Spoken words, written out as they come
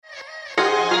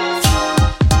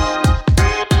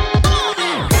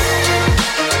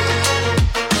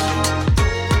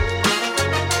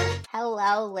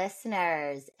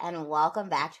and welcome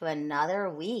back to another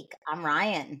week. I'm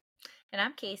Ryan. And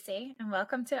I'm Casey, and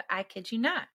welcome to I Kid You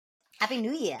Not. Happy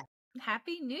New Year.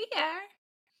 Happy New Year.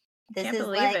 This Can't is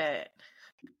believe like it.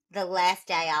 the last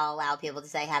day I'll allow people to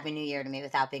say Happy New Year to me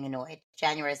without being annoyed.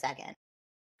 January 2nd.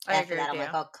 I After agree that, with I'm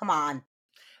you. like, oh, come on.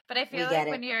 But I We feel get like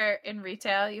when it. you're in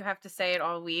retail, you have to say it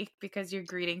all week because you're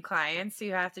greeting clients. So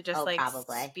you have to just Oh,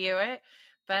 probably. spew it.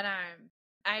 But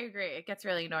I agree. It gets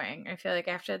really annoying. I feel like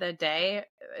after the day,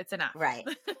 it's enough. Right.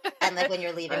 And like when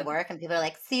you're leaving work and people are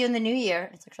like, see you in the new year.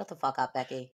 It's like, shut the fuck up,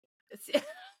 Becky.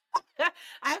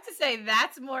 I have to say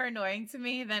that's more annoying to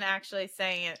me than actually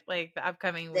saying it like the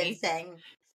upcoming Then week. saying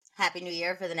Happy New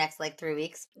Year for the next like 3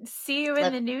 weeks. See you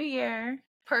in the new year.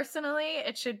 Personally,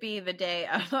 it should be the day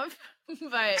of,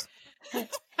 but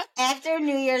after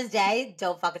New Year's Day,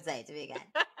 don't fucking say it to me again.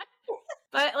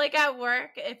 But like at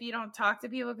work, if you don't talk to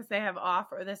people because they have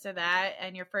off or this or that,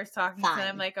 and you're first talking to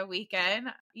them like a weekend,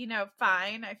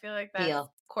 fine. I feel like that's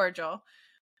cordial.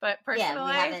 But personal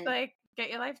life, like get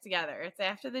your life together. It's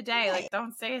after the day. Right. Like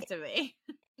don't say it to me.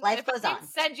 Life goes on.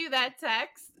 Send you that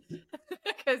text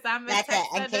because I'm a That's text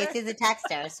it. And Casey's a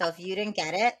texter, so if you didn't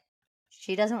get it,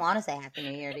 she doesn't want to say Happy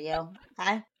New Year to you.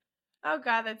 Okay? Oh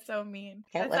God, that's so mean.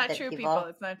 Get that's not true, people.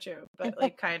 It's not true, but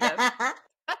like kind of.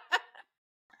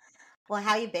 Well,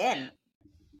 how you been?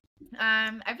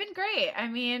 I've been great. I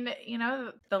mean,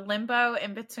 the limbo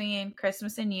in between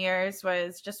Christmas and New Year's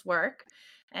was just work,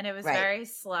 and it was very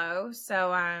slow.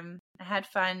 So I had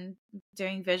fun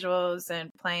doing visuals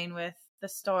and playing with the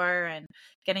store and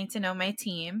getting to know my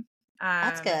team.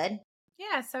 That's good.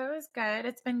 Yeah, so it was good.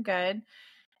 It's been good.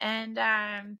 And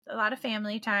a lot of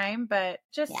family time, but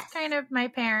just kind of my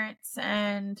parents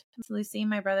and Lucy,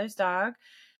 my brother's dog.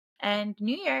 And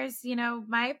New Year's,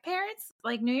 my parents,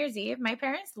 like New Year's Eve, my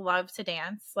parents love to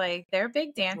dance. Like they're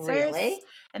big dancers. Really?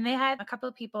 And they had a couple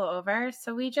of people over.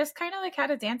 So we just kind of like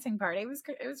had a dancing party.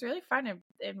 It was really fun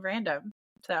and random.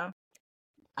 So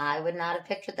I would not have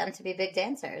pictured them to be big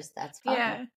dancers. That's fun.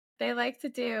 Yeah. They like to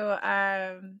do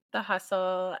the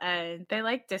hustle and they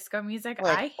like disco music.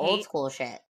 Like I hate old school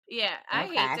shit. Yeah, I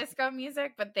hate disco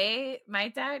music, but my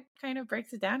dad kind of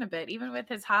breaks it down a bit, even with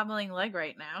his hobbling leg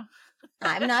right now.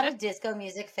 I'm not a disco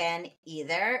music fan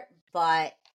either,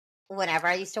 but whenever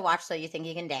I used to watch So You Think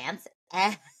You Can Dance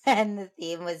and the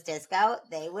theme was disco,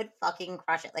 they would fucking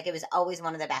crush it. Like it was always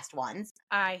one of the best ones.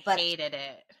 I hated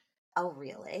it. Oh,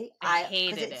 really? I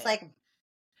hated it. It's like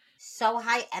so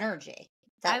high energy.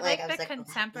 I like the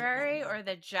contemporary or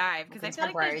the jive because I feel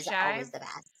like the jive always the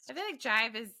best. I feel like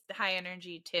jive is high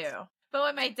energy too. But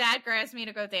when my dad grabs me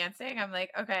to go dancing, I'm like,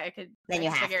 okay, I could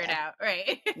figure it out,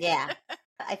 right? Yeah,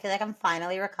 I feel like I'm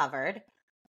finally recovered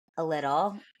a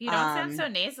little. You don't sound so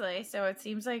nasally, so it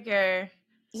seems like you're.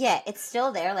 Yeah, it's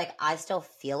still there. Like I still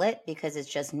feel it because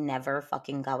it's just never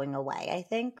fucking going away. I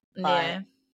think, but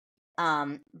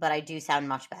but I do sound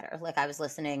much better. Like I was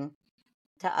listening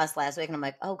to us last week, and I'm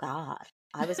like, oh God.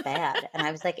 I was bad, and I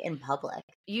was like in public.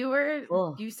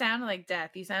 You sound like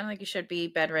death. You sound like you should be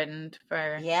bedridden for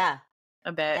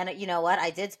a bit. And you know what? I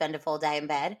did spend a full day in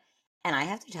bed, and I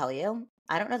have to tell you,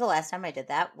 I don't know the last time I did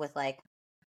that with like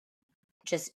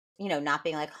just, not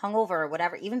being like hungover or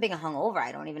whatever. Even being hungover,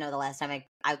 I don't even know the last time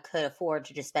I could afford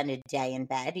to just spend a day in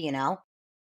bed,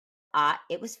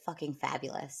 It was fucking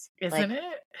fabulous. Isn't it?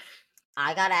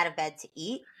 I got out of bed to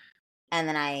eat. And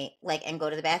then I go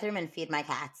to the bathroom and feed my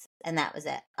cats. And that was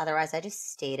it. Otherwise, I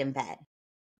just stayed in bed.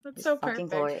 That's so fucking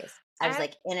perfect. Glorious. I was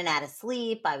like in and out of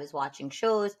sleep. I was watching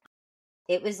shows.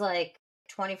 It was like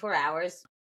 24 hours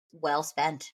well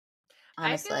spent.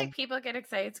 Honestly. I feel like people get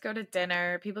excited to go to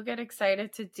dinner. People get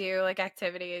excited to do like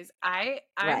activities.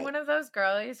 I'm one of those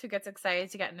girlies who gets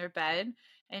excited to get in their bed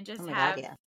and just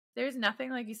There's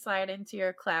nothing like you slide into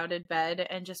your clouded bed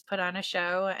and just put on a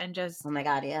show and just. Oh my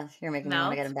God, yeah. You're making me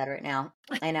want to get in bed right now.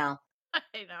 I know.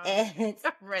 I know. It's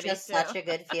just such a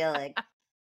good feeling.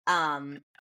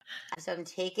 So I'm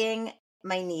taking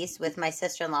my niece with my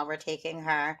sister-in-law. We're taking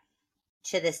her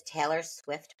to this Taylor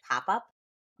Swift pop-up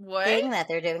thing that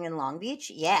they're doing in Long Beach.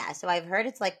 Yeah. So I've heard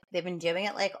it's like they've been doing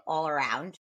it like all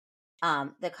around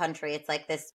the country. It's like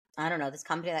this. I don't know, this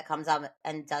company that comes up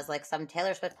and does like some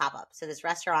Taylor Swift pop-up. So this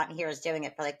restaurant here is doing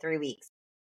it for like 3 weeks.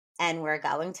 And we're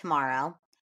going tomorrow.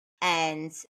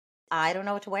 And I don't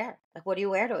know what to wear. Like, what do you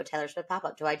wear to a Taylor Swift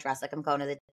pop-up? Do I dress like I'm going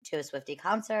to a Swiftie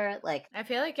concert? Like, I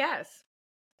feel like yes.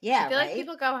 Yeah, I feel like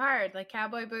people go hard. Like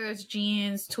cowboy boots,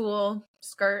 jeans, tulle,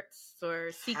 skirts,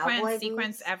 or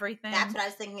sequins, everything. That's what I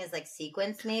was thinking is like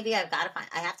sequins maybe. I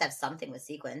have to have something with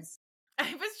sequins.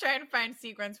 I was trying to find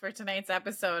sequins for tonight's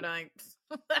episode. I'm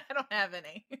like, I don't have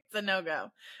any. It's a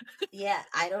no-go. Yeah,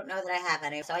 I don't know that I have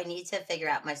any. So I need to figure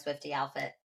out my Swiftie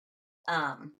outfit.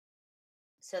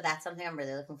 So that's something I'm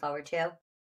really looking forward to.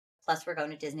 Plus, we're going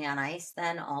to Disney on Ice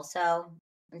then also.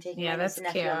 I'm taking my niece and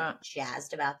nephew. I'm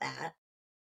jazzed about that.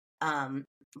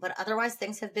 But otherwise,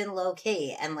 things have been low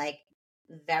key and like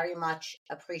very much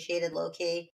appreciated low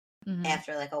key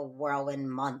after like a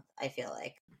whirlwind month, I feel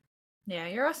like. Yeah,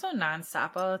 you're also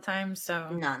nonstop all the time, so.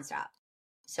 Nonstop.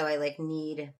 So I like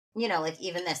need, like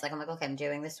even this, like I'm like, okay, I'm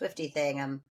doing the Swifty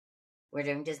thing. We're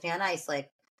doing Disney on Ice, like,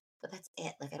 but that's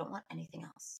it. Like, I don't want anything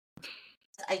else.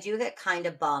 I do get kind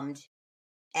of bummed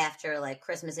after like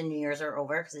Christmas and New Year's are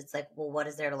over because it's like, well, what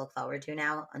is there to look forward to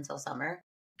now until summer?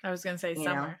 I was gonna say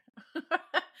summer.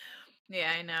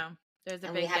 Yeah, I know. There's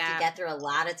a big gap. We have to get through a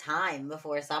lot of time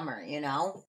before summer,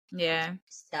 Yeah.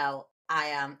 So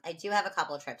I do have a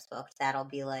couple of trips booked. That'll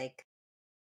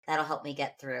help me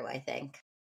get through, I think.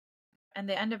 And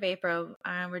the end of April,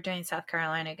 we're doing South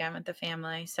Carolina again with the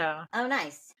family. So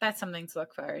nice. That's something to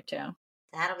look forward to.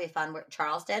 That'll be fun.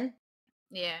 Charleston?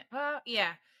 Yeah. Well,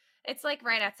 yeah. It's like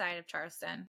right outside of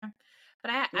Charleston.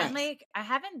 But I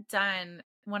haven't done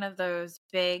one of those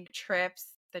big trips,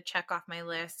 the check off my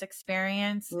list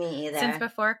experience. Me either. Since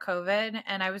before COVID,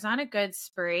 and I was on a good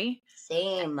spree.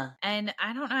 Same. And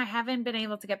I don't know, I haven't been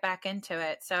able to get back into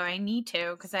it. So I need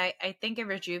to, because I think it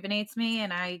rejuvenates me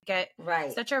and I get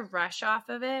such a rush off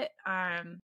of it. I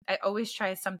always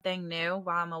try something new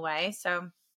while I'm away. So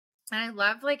I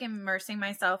love like immersing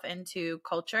myself into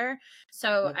culture.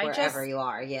 So like wherever you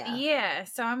are, yeah. Yeah.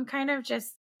 So I'm kind of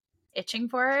just itching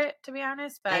for it, to be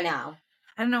honest. But I know.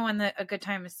 I don't know when a good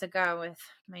time is to go with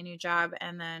my new job,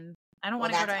 and then I don't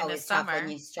want to go during the summer. Tough when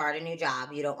you start a new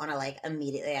job. You don't want to like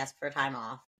immediately ask for time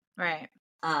off. Right.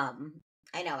 I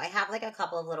know. I have like a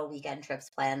couple of little weekend trips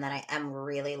planned that I am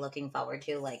really looking forward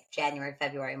to, like January,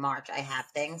 February, March. I have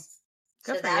things.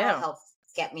 Good so that'll help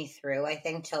get me through, I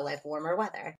think, till like warmer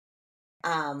weather.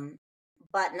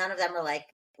 But none of them are like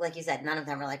you said, none of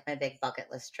them are like my big bucket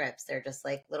list trips. They're just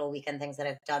like little weekend things that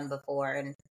I've done before.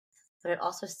 But it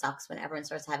also sucks when everyone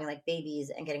starts having like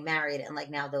babies and getting married, and like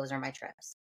now those are my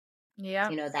trips. Yeah.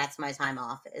 That's my time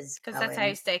off, is because that's how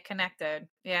you stay connected.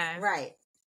 Yeah. Right.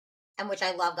 And which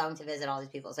I love going to visit all these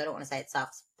people, so I don't want to say it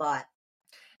sucks, but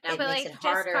it makes it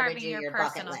harder to do your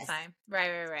bucket list. Time.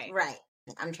 Right. Right.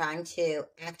 I'm trying to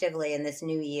actively in this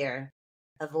new year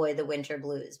avoid the winter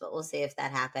blues, but we'll see if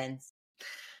that happens.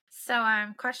 So,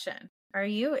 question: are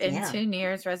you into New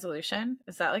Year's resolution?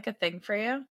 Is that like a thing for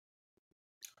you?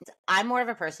 I'm more of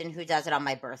a person who does it on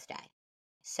my birthday.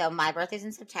 So my birthday's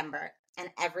in September, and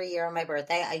every year on my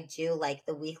birthday, I do like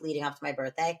the week leading up to my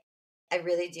birthday. I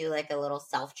really do like a little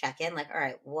self check-in. Like, all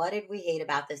right, what did we hate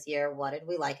about this year? What did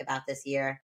we like about this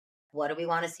year? What do we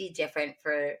want to see different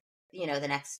for, the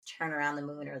next turn around the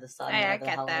moon or the sun? I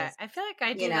get that. I feel like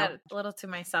I do that a little to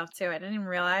myself too. I didn't even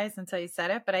realize until you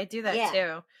said it, but I do that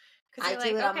too. I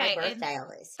do it on my birthday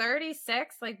always.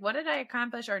 36, like what did I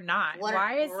accomplish or not?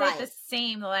 Why is it the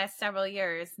same the last several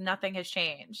years? Nothing has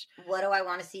changed. What do I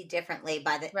want to see differently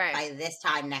by this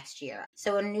time next year?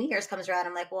 So when New Year's comes around,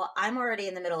 I'm like, well, I'm already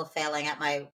in the middle of failing at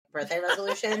my birthday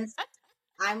resolutions.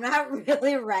 I'm not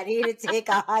really ready to take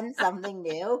on something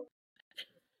new.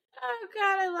 Oh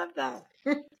God, I love that.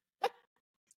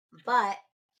 But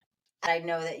I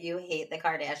know that you hate the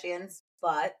Kardashians,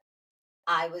 but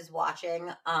I was watching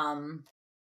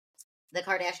the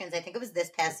Kardashians, I think it was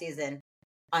this past season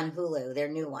on Hulu, their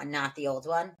new one, not the old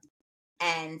one.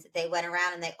 And they went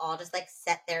around and they all just like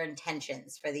set their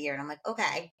intentions for the year. And I'm like,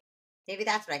 okay, maybe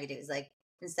that's what I could do is like,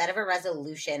 instead of a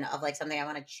resolution of like something I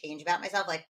want to change about myself,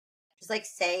 like just like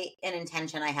say an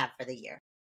intention I have for the year.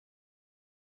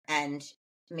 And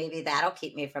maybe that'll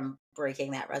keep me from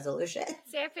breaking that resolution.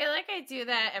 See, I feel like I do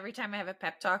that every time I have a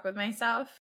pep talk with myself.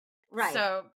 Right.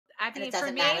 So I mean, and it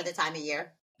doesn't matter the time of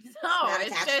year. No,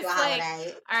 it's just like,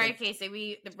 all right,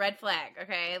 Casey, the red flag,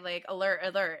 okay? Like alert.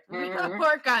 We gotta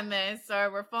work on this,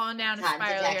 or we're falling down a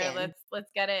spiral here. Let's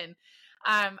get in.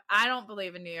 I don't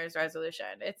believe in New Year's resolution.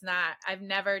 It's not. I've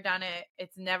never done it.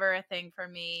 It's never a thing for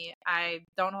me. I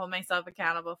don't hold myself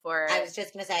accountable for it. I was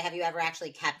just gonna say, have you ever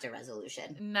actually kept a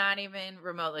resolution? Not even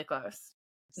remotely close.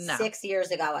 No. 6 years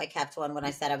ago, I kept one when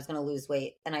I said I was going to lose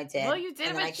weight, and I did. Well, you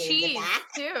did with cheese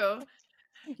too.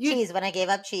 Cheese when I gave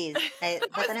up cheese,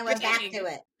 but then I went back to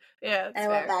it. Yeah, and I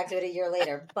went back to it a year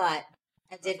later. But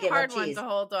I did give up cheese. Hard one to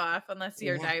hold off unless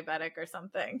you're diabetic or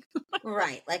something.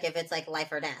 Right, like if it's like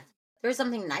life or death. There's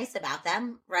something nice about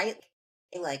them, right?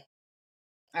 Like,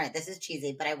 all right, this is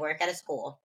cheesy, but I work at a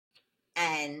school,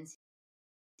 and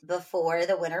before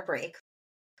the winter break,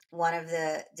 one of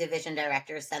the division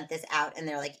directors sent this out in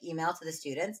their like email to the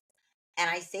students, and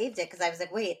I saved it because I was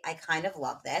like, wait, I kind of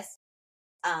love this.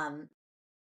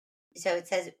 So it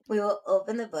says, we will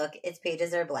open the book. Its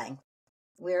pages are blank.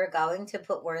 we're going to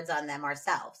put words on them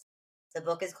ourselves. The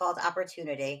book is called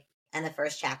Opportunity, and the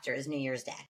first chapter is New Year's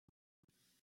Day.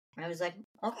 And I was like,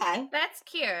 okay. That's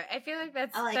cute. I feel like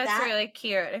that's really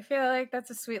cute. I feel like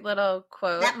that's a sweet little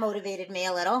quote. That motivated me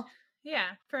a little. Yeah.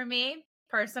 For me,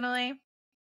 personally,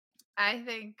 I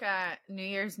think New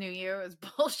Year's New You is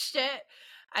bullshit.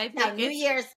 I think New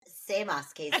Year's, same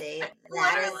us, Casey.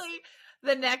 Literally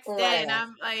the next day, and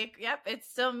I'm like, yep, it's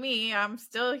still me. I'm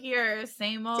still here.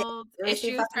 Same old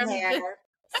issues from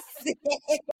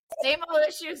same old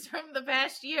issues from the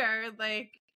past year. Like,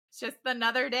 it's just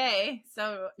another day.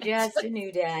 So just a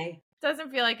new day.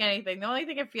 Doesn't feel like anything. The only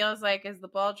thing it feels like is the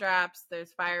ball drops,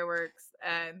 there's fireworks,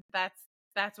 and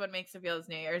that's what makes it feel as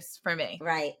New Year's for me.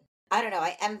 Right. I don't know.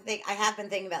 I have been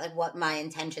thinking about like what my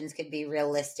intentions could be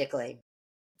realistically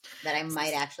that I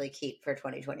might actually keep for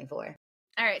 2024.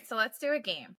 All right, so let's do a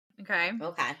game. Okay.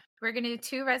 Okay. We're gonna do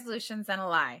 2 resolutions and a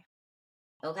lie.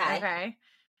 Okay. Okay.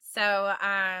 So,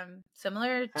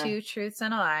 similar to truths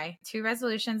and a lie, 2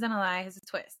 resolutions and a lie has a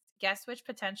twist. Guess which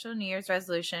potential New Year's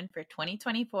resolution for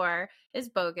 2024 is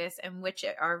bogus and which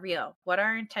are real. What are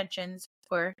our intentions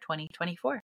for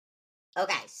 2024?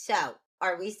 Okay, so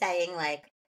are we saying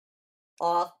like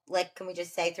can we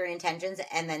just say 3 intentions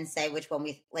and then say which one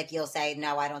you'll say,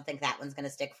 no, I don't think that one's going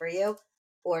to stick for you?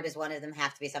 Or does one of them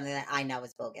have to be something that I know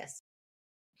is bogus?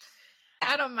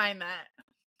 I don't mind that.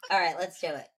 All right, let's do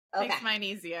it. Okay. Makes mine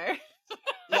easier.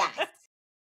 Yes.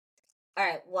 All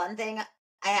right, one thing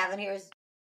I have in here is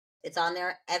it's on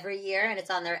there every year and it's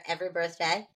on there every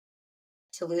birthday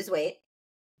to lose weight.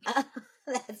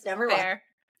 That's number 1.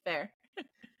 Fair.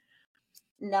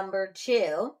 Number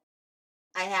 2,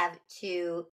 I have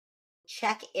to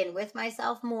check in with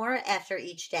myself more after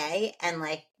each day and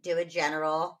like do a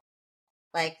general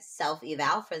like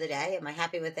self-eval for the day. Am I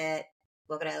happy with it?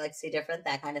 What could I like see different?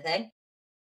 That kind of thing.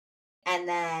 And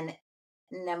then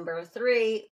number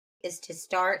 3 is to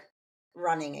start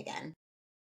running again.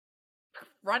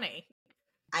 Running?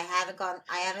 I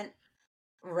haven't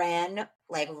ran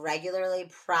like regularly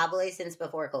probably since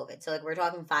before COVID. So like we're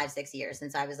talking 5-6 years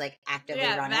since I was like actively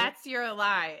running. Yeah, that's your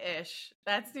lie-ish.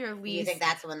 That's your least. You think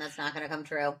that's the one that's not going to come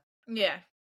true? Yeah.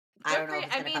 I don't know if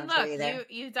it's going to come true either.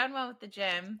 You've done well with the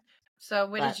gym. So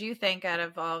what did you think out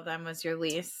of all of them was your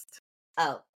least?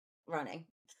 Oh, running.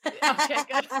 Okay,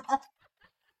 good.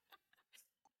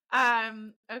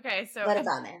 Okay, so what is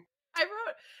on there?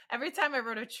 Every time I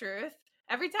wrote a truth,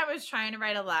 every time I was trying to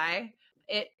write a lie,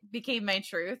 it became my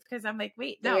truth because I'm like,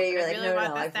 wait, no, I really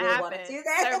want this to happen. So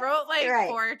I wrote like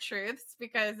 4 truths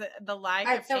because the lie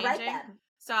kept changing. Write them.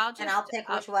 So I'll pick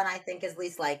which one I think is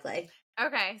least likely.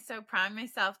 Okay, so prime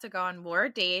myself to go on more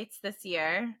dates this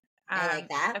year. I like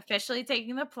that. Officially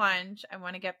taking the plunge. I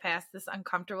want to get past this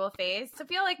uncomfortable phase to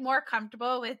feel like more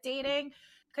comfortable with dating.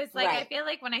 Because I feel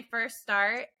like when I first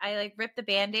start, I like rip the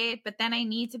Band-Aid, but then I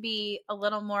need to be a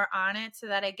little more on it so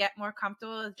that I get more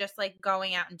comfortable with just like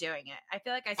going out and doing it. I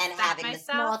feel like I and having myself.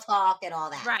 The small talk and all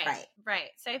that. Right.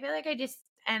 So I feel like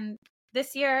and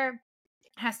this year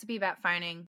has to be about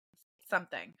finding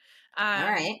something. All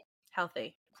right.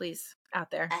 Healthy, please,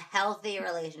 out there. A healthy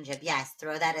relationship. Yes.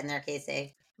 Throw that in there,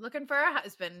 Casey. Looking for a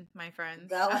husband, my friends.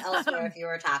 Go elsewhere if you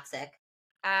were toxic.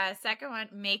 Second one,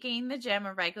 making the gym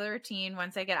a regular routine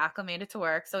once I get acclimated to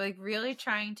work. So like really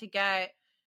trying to get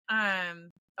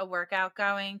a workout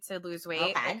going to lose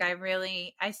weight. Okay.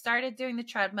 Like I started doing the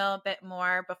treadmill a bit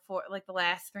more before like the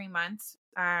last 3 months.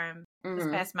 This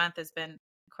past month has been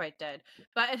quite dead.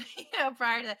 But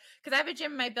prior to that, because I have a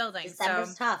gym in my building.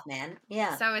 December's tough, man.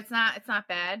 Yeah. So it's not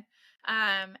bad.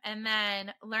 And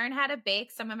then learn how to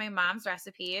bake some of my mom's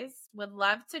recipes. Would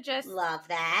love to just love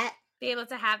that. Be able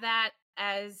to have that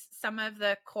as some of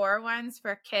the core ones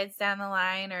for kids down the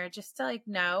line or just to like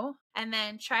know. And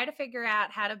then try to figure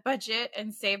out how to budget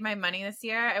and save my money this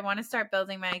year. I want to start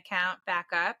building my account back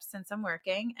up since I'm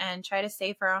working and try to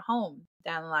save for a home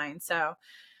down the line. So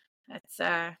that's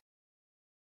my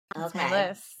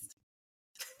list.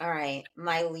 All right.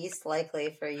 My least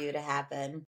likely for you to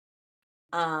happen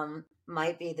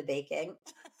might be the baking.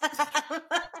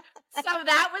 So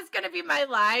that was going to be my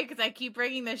lie because I keep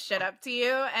bringing this shit up to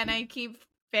you and I keep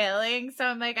failing. So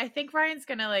I'm like, I think Ryan's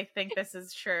going to like think this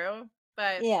is true,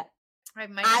 but yeah,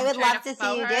 I would love to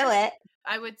see you do it.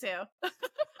 I would too.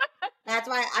 That's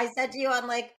why I said to you on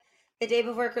like the day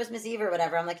before Christmas Eve or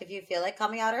whatever, I'm like, if you feel like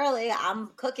coming out early, I'm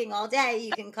cooking all day.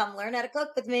 You can come learn how to cook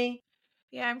with me.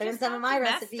 Yeah, I'm just some of my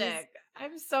recipes.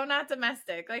 I'm so not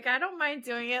domestic. Like I don't mind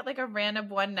doing it like a random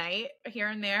one night here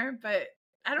and there, but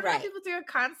I don't know if people do it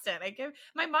constant.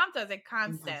 My mom does it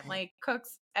constant. Like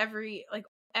cooks every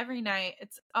night.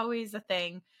 It's always a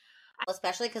thing. Well,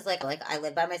 especially because like I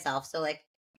live by myself, so like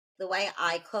the way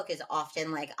I cook is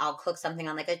often like I'll cook something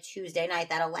on like a Tuesday night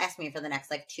that'll last me for the next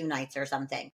like 2 nights or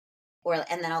something.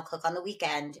 And then I'll cook on the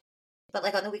weekend. But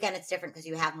like on the weekend it's different because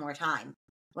you have more time.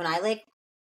 When I like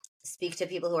speak to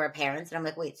people who are parents and I'm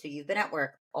like, wait, so you've been at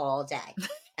work all day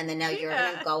and then now you're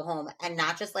gonna go home and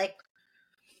not just like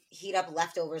heat up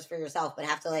leftovers for yourself, but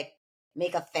have to like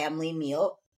make a family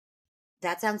meal.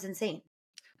 That sounds insane.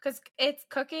 Because it's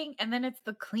cooking and then it's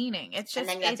the cleaning. It's just, and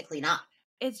then you have to clean up.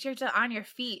 You're just on your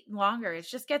feet longer. It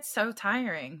just gets so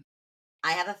tiring.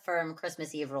 I have a firm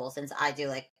Christmas Eve rule since I do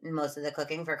like most of the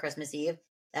cooking for Christmas Eve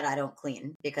that I don't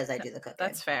clean because I do the cooking.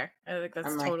 That's fair. I think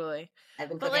that's totally. I've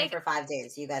been cooking for 5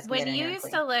 days. You guys can when you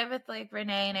used to live with like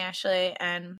Renee and Ashley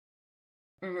and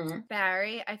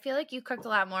Barry, I feel like you cooked a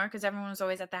lot more because everyone was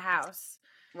always at the house.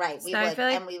 Right. We would,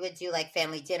 and we would do like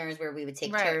family dinners where we would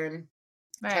take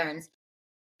turns.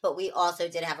 But we also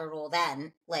did have a rule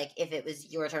then, like if it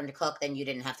was your turn to cook, then you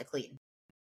didn't have to clean.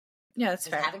 Yeah, that's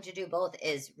fair. Having to do both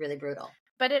is really brutal.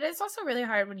 But it is also really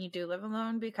hard when you do live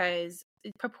alone because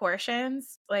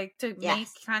proportions, like to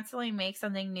constantly make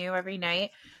something new every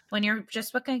night. When you're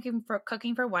just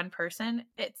cooking for one person,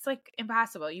 it's like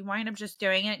impossible. You wind up just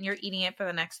doing it and you're eating it for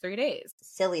the next 3 days.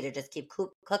 Silly to just keep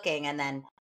cooking and then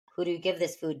who do you give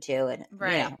this food to? And you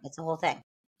know, it's a whole thing.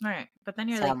 Right. But then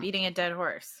you're like beating a dead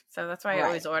horse. So that's why I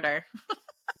always order.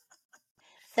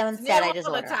 So instead I just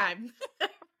order. All the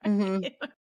time.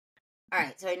 All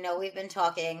right. So I know we've been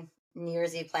talking New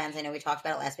Year's Eve plans. I know we talked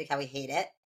about it last week, how we hate it.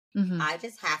 I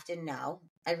just have to know.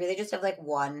 I really just have like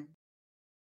one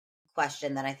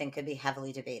question that I think could be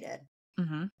heavily debated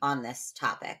on this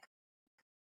topic.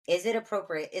 Is it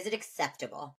appropriate? Is it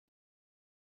acceptable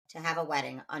to have a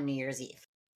wedding on New Year's Eve?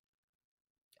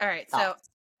 All right. Thoughts?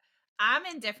 So I'm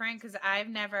indifferent because I've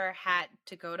never had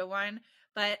to go to one,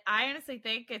 but I honestly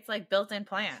think it's like built-in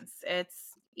plans. It's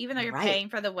even though you're paying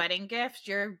for the wedding gift,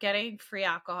 you're getting free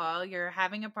alcohol, you're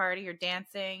having a party, you're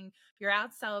dancing, you're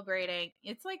out celebrating.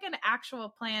 It's like an actual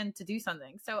plan to do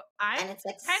something. So and it's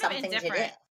like kind of indifferent. To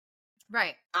do.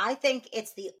 Right. I think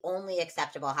it's the only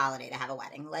acceptable holiday to have a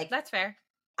wedding. Like that's fair.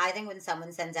 I think when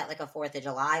someone sends out like a 4th of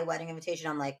July wedding invitation,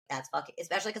 I'm like, that's fucking,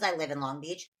 especially because I live in Long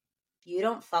Beach. You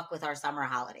don't fuck with our summer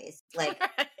holidays. Like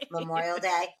Memorial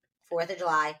Day, 4th of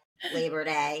July, Labor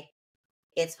Day.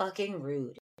 It's fucking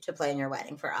rude to plan your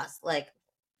wedding for us. Like,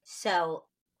 so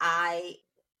I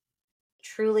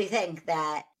truly think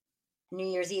that New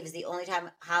Year's Eve is the only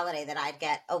holiday that I'd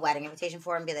get a wedding invitation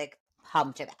for and be like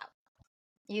pumped about.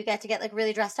 You get to get like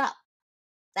really dressed up.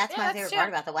 That's my favorite part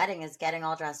about the wedding is getting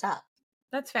all dressed up.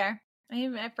 That's fair.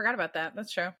 I forgot about that.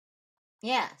 That's true.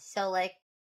 Yeah. So like,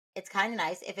 it's kind of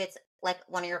nice if it's like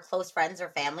one of your close friends or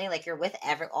family, like you're with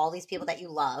all these people that you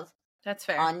love. That's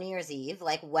fair. On New Year's Eve.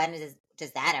 Like when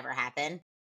does that ever happen?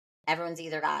 Everyone's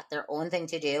either got their own thing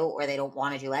to do or they don't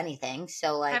want to do anything.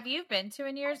 So like, have you been to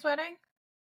a New Year's wedding?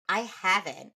 I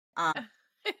haven't.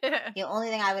 The only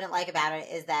thing I wouldn't like about it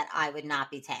is that I would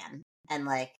not be tan and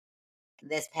like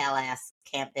this pale ass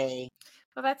can't be.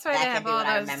 Well, that's why they have all those.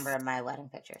 I remember in my wedding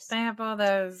pictures. They have all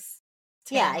those.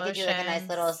 Yeah, I could do like a nice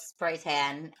little spray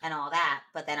tan and all that,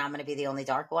 but then I'm going to be the only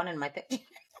dark one in my picture.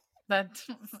 But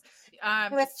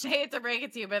hate to break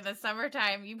it to you, but in the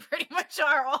summertime, you pretty much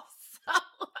are also.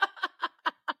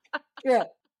 Yeah.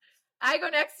 I go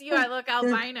next to you, I look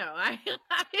albino. I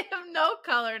have no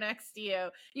color next to you.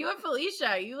 You and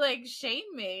Felicia, you like shame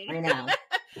me. I know.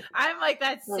 I'm like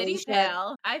that city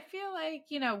pale. I feel like,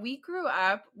 we grew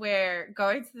up where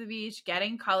going to the beach,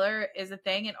 getting color is a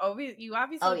thing. And you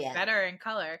obviously look better in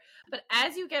color. But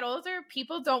as you get older,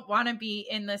 people don't want to be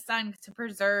in the sun to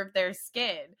preserve their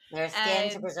skin.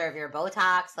 To preserve your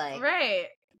Botox. Like, right.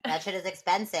 That shit is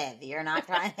expensive. You're not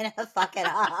trying to fuck it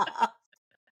up.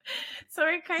 So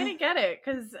I kind of get it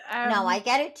because no, I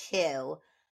get it too.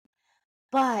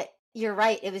 But you're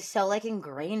right. It was so like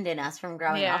ingrained in us from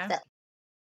growing up that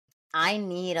I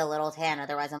need a little tan.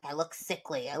 Otherwise, I look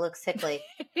sickly.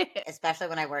 Especially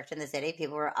when I worked in the city.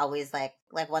 People were always like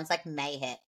once like May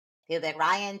hit, people would be like,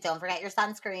 Ryan, don't forget your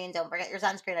sunscreen. Don't forget your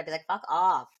sunscreen. I'd be like, fuck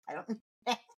off. I don't.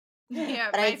 Yeah,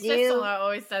 but my sister-in-law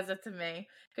always says it to me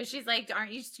because she's like,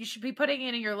 "Aren't you? You should be putting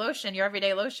it in your lotion, your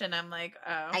everyday lotion." I'm like,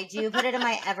 "Oh, I do put it in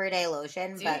my everyday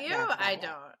lotion." Do you? I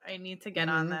don't. I need to get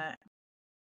on that.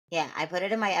 Yeah, I put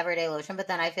it in my everyday lotion, but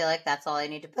then I feel like that's all I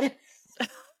need to put in.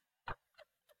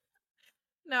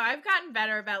 No, I've gotten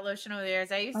better about lotion over the years.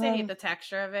 I used to hate the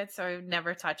texture of it, so I would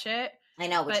never touch it. I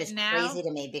know, which is crazy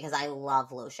to me because I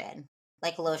love lotion.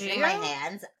 Like lotioning my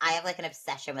hands. I have like an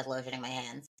obsession with lotioning my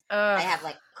hands. I have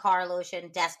like car lotion,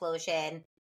 desk lotion,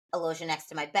 a lotion next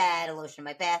to my bed, a lotion in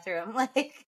my bathroom.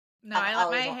 Like, no, I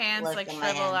let my hands like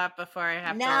shrivel up before I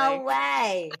have to. No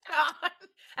way.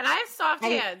 And I have soft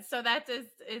hands, so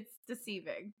it's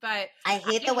deceiving. But I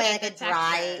hate the way like a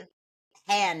dry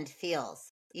hand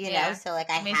feels, you know? So like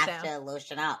I have to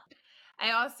lotion up.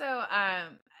 I also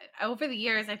over the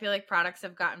years I feel like products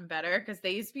have gotten better because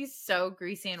they used to be so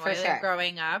greasy and oily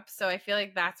growing up. So I feel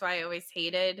like that's why I always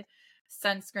hated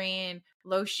sunscreen,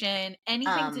 lotion,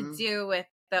 anything to do with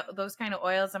those kind of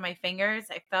oils on my fingers.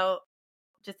 I felt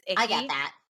just icky. I get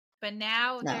that. But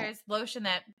now there's lotion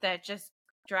that just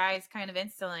dries kind of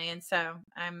instantly, and so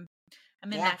I'm in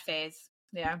that phase.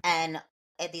 Yeah. And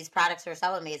these products are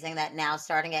so amazing that now,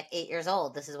 starting at 8 years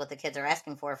old, this is what the kids are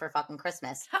asking for fucking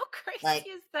Christmas. How crazy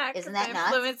is that? Isn't that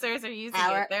nuts? Influencers are using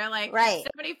it. They're like,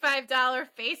 $75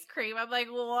 face cream. I'm like,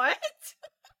 what?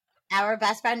 Our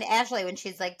best friend Ashley, when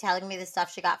she's like telling me the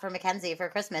stuff she got for Mackenzie for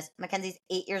Christmas, Mackenzie's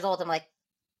 8 years old. I'm like,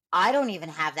 I don't even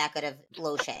have that good of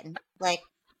lotion. Like,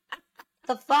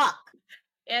 the fuck?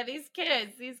 Yeah, these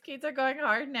kids are going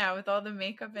hard now with all the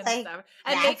makeup and stuff.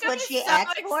 And makeup is so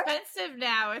expensive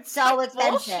now. It's so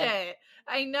expensive. Bullshit.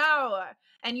 I know.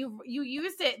 And you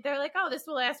use it. They're like, oh, this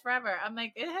will last forever. I'm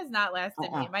like, it has not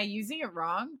lasted me. Am I using it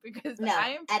wrong? Because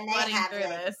I am flooding through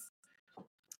this.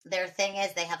 Their thing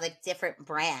is they have like different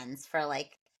brands for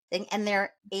like, and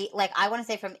they're I want to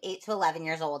say from 8 to 11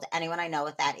 years old. Anyone I know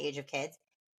with that age of kids,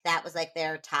 that was like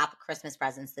their top Christmas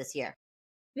presents this year.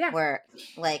 Yeah. Where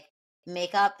like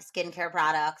makeup, skincare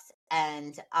products,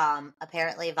 and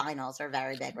apparently vinyls are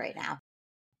very big right now.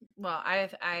 Well,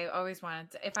 I always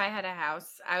wanted to, if I had a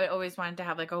house, I always wanted to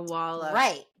have like a wall of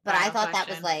but I thought that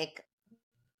was like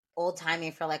old timey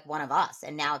for like one of us,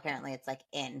 and now apparently it's like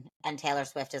in, and Taylor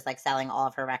Swift is like selling all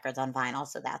of her records on vinyl,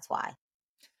 so that's why.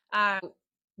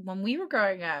 When we were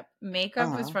growing up,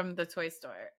 makeup was from the toy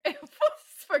store. It was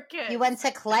for kids. You went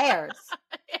to Claire's.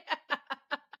 Yeah.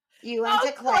 You went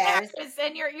to Claire's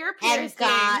and your ear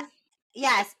piercings.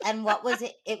 Yes, and what was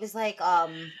it? It was like oh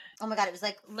my god, it was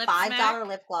like $5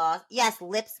 lip gloss. Yes,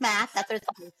 Lip Smack. That's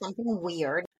something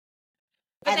weird.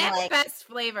 But they have the best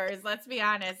flavors, let's be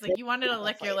honest. Like, you wanted to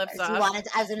lick your lips off.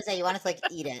 I was gonna say you wanted to like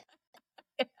eat it.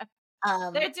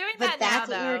 They're doing that now,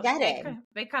 though. What you're getting.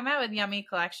 They come out with yummy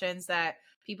collections that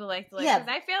people like to lick. Because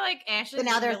I feel like Ashley's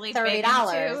now they're really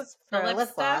 $30 for lip gloss.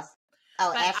 Stuff.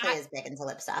 Oh, Ashley is big into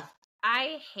lip stuff.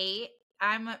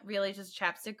 I'm really just a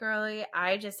chapstick girly.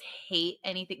 I just hate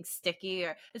anything sticky,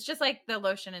 or it's just like the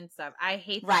lotion and stuff. I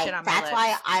hate the shit on my lips. That's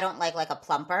why I don't like a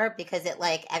plumper, because it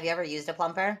like, have you ever used a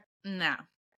plumper?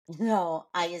 No,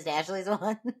 I used Ashley's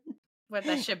one. What,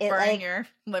 that shit burn your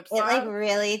lips off? It like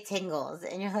really tingles,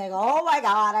 and you're like, oh my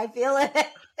god, I feel it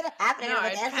happening. No,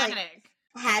 I panic.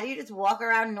 Like, how do you just walk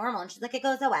around normal? And she's like, it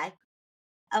goes away.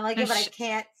 I'm like, yeah, but I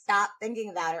can't stop thinking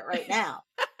about it right now.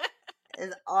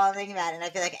 Is all I'm thinking about it, and I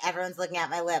feel like everyone's looking at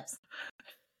my lips.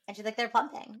 And she's like, they're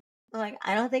pumping. I'm like,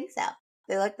 I don't think so.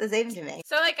 They look the same to me.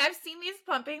 So like, I've seen these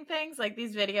pumping things, like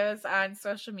these videos on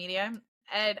social media,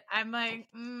 and I'm like,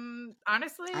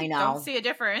 honestly, I don't see a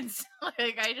difference.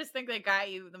 Like, I just think they got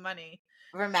you the money.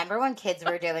 Remember when kids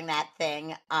were doing that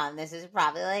thing? This is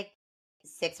probably like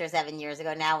 6 or 7 years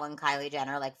ago now, when Kylie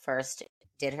Jenner like first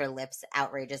did her lips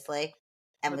outrageously,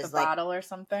 and with was a like bottle or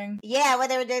something. Yeah, when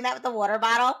they were doing that with the water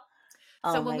bottle.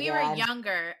 So when we were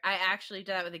younger, I actually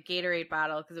did that with a Gatorade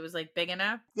bottle because it was like big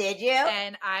enough. Did you?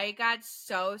 And I got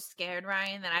so scared,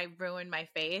 Ryan, that I ruined my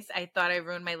face. I thought I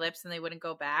ruined my lips and they wouldn't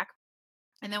go back.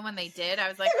 And then when they did, I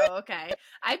was like, oh, okay.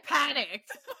 I panicked.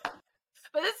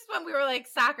 But this is when we were like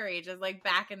soccer ages, like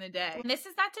back in the day. And this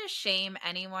is not to shame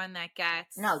anyone that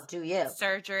gets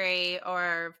surgery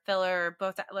or filler or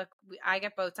Botox. Look, I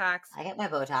get Botox. I get my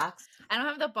Botox. I don't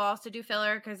have the balls to do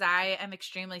filler because I am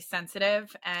extremely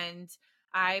sensitive, and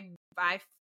I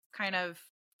kind of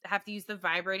have to use the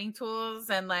vibrating tools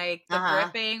and like the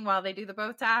gripping while they do the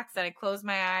Botox, and I close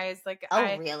my eyes. Like,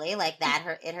 really? Like that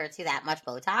hurt? It hurts you that much,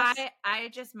 Botox?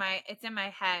 It's in my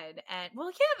head, and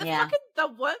fucking the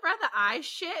one around the eye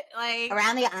shit, like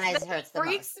around the eyes hurts the most.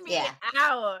 Freaks me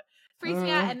out. Freaks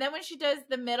me out. And then when she does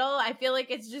the middle, I feel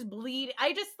like it's just bleed.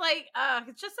 I just like,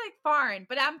 it's just like foreign.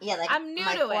 But I'm new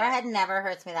to it. My forehead never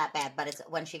hurts me that bad, but it's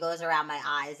when she goes around my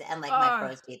eyes and like my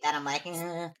crow's feet, then I'm like.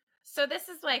 So this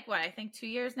is like what, I think 2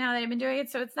 years now that I've been doing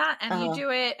it. So it's not, and you do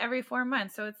it every 4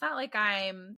 months. So it's not like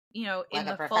I'm, in like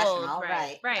the fold,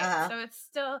 right. So it's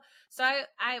still, so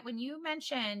I, when you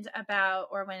mentioned about,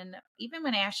 or when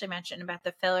Ashley mentioned about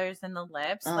the fillers and the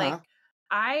lips, like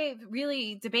I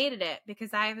really debated it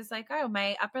because I was like, oh,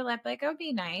 my upper lip, like, it would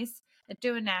be nice to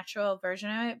do a natural version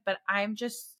of it. But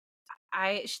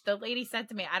the lady said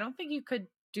to me, I don't think you could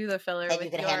do the filler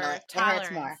with your tolerance. It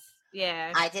hurts more.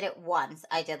 Yeah, I did it once.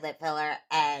 I did lip filler,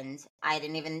 and I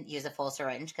didn't even use a full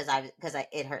syringe because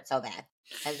it hurt so bad.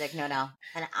 I was like, no,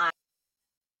 and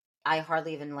I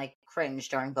hardly even like cringe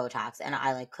during Botox, and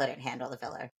I like couldn't handle the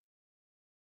filler.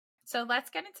 So let's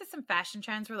get into some fashion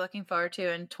trends we're looking forward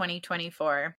to in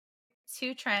 2024.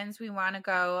 2 trends we want to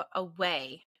go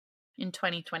away in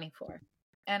 2024.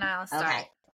 And I'll start. Okay.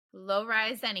 Low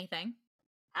rise anything.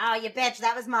 Oh, you bitch.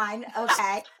 That was mine.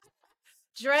 Okay.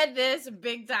 Dread this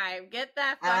big time. Get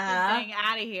that fucking thing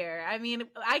out of here. I mean,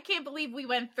 I can't believe we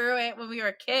went through it when we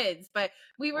were kids, but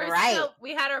we were still,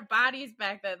 we had our bodies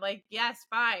back then. Like, yes,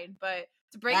 fine. But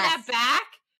to bring that back,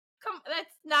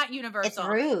 that's not universal. It's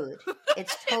rude.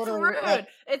 It's totally rude. Like,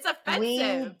 it's offensive.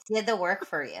 We did the work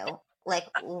for you. Like,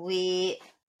 we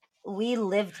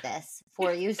lived this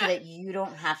for you so that you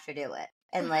don't have to do it.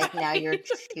 And like, now you're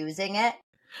choosing it.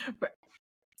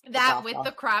 That with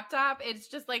the crop top, it's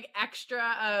just like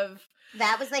extra of.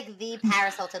 That was like the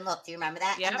Paris Hilton look. Do you remember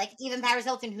that? Yep. And like even Paris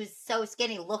Hilton, who's so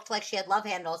skinny, looked like she had love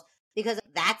handles because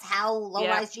that's how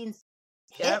low-rise jeans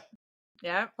hit.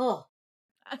 Yep. Oh,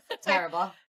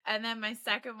 terrible. And then my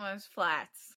second one was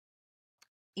flats.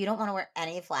 You don't want to wear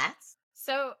any flats?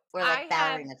 So or like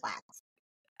ballerina flats?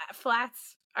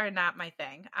 Flats are not my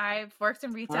thing. I've worked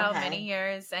in retail many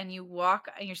years, and you walk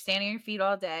and you're standing on your feet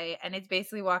all day, and it's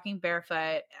basically walking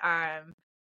barefoot.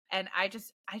 And I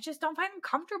just don't find them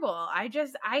comfortable.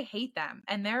 I hate them,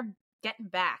 and they're getting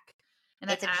back. And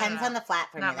it depends on the flat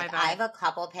for me. Like, I have a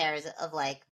couple pairs of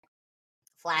like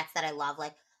flats that I love.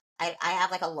 Like I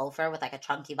have like a loafer with like a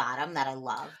chunky bottom that I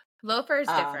love. Loafer is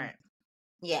different.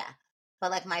 Yeah. But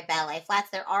like my ballet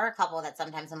flats, there are a couple that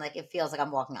sometimes I'm like, it feels like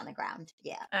I'm walking on the ground.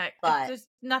 Yeah. But there's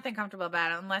nothing comfortable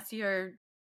about it unless you're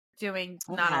doing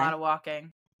not a lot of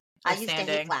walking. I used to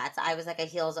hate flats. I was like a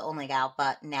heels only gal,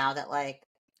 but now that like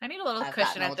I need a little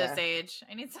cushion at this age.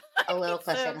 I need a little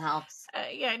cushion helps.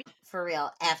 Yeah. For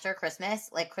real. After Christmas,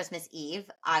 like Christmas Eve,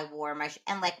 I wore my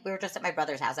and like we were just at my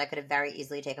brother's house. I could have very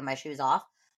easily taken my shoes off.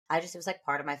 It was like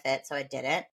part of my fit, so I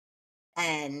didn't.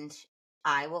 And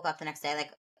I woke up the next day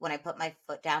like when I put my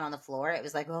foot down on the floor, it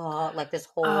was like, oh, like this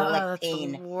whole like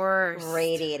pain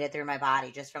radiated through my body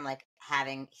just from like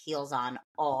having heels on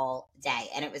all day.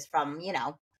 And it was from,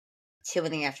 2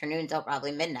 p.m. till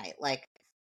probably midnight, like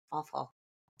awful.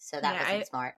 So that wasn't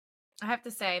smart. I have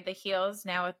to say the heels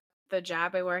now with the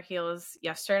job, I wore heels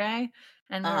yesterday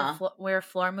and we're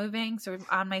floor moving. So we're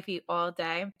on my feet all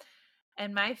day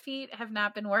and my feet have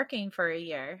not been working for a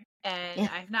year. And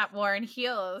I've not worn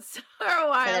heels for a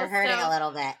while. So they're hurting a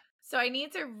little bit. So I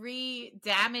need to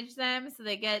re-damage them so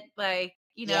they get like,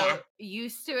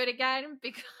 used to it again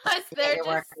because they're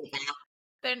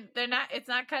not, it's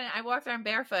not kind of, I walked around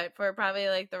barefoot for probably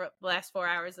like the last 4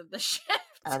 hours of the shift.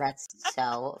 Oh, that's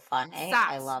so funny.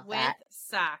 Socks, I love that. With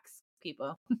socks,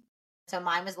 people. So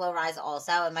mine was low rise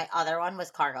also. And my other one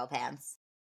was cargo pants.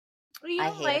 I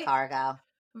hate cargo.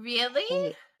 Really? I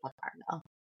hate cargo.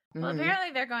 Well,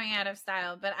 apparently they're going out of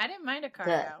style, but I didn't mind a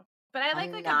cargo. Good. But I like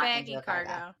a baggy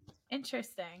cargo.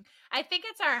 Interesting. I think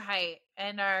it's our height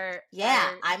and our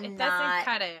I'm it not doesn't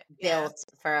cut it. built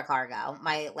for a cargo.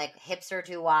 My like hips are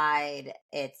too wide.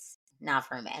 It's not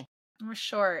for me. We're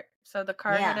short, so the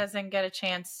cargo doesn't get a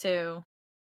chance to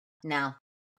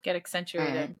get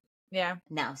accentuated. Yeah.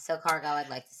 No. So cargo, I'd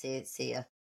like to see you.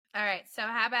 All right. So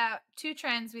how about 2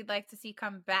 trends we'd like to see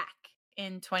come back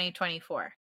in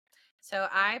 2024? So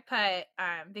I put,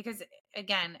 because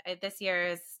again, this year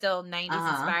is still 90s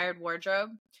inspired wardrobe.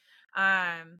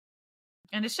 And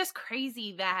it's just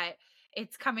crazy that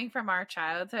it's coming from our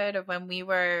childhood of when we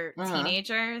were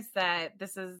teenagers that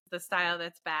this is the style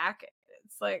that's back.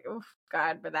 It's like, oh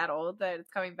God, we're that old that it's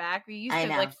coming back. We used to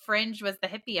like fringe was the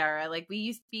hippie era. Like we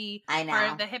used to be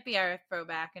part of the hippie era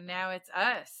throwback and now it's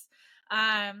us.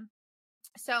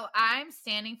 So I'm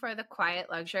standing for the quiet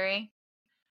luxury.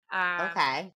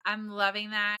 I'm loving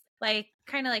that. Like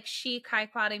kind of like chic, high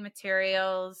quality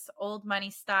materials, old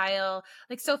money style.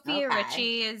 Like Sophia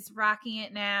Richie is rocking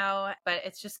it now, but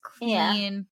it's just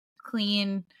clean.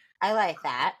 I like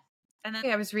that. And then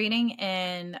I was reading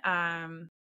in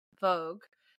Vogue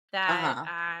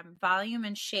that volume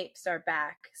and shapes are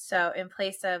back. So in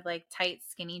place of like tight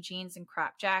skinny jeans and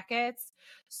crop jackets.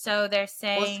 So they're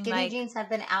saying skinny jeans have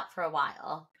been out for a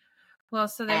while. Well,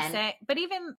 so they're saying, but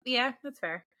even, that's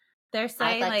fair. They're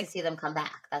saying I'd like to see them come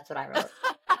back. That's what I wrote.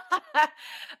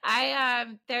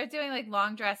 They're doing like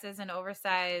long dresses and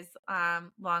oversized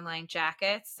long line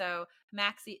jackets. So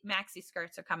maxi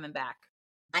skirts are coming back.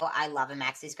 I love a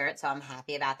maxi skirt, so I'm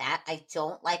happy about that. I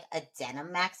don't like a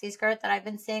denim maxi skirt that I've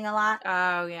been seeing a lot.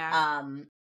 Oh yeah.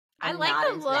 I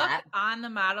like the look on the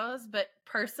models, but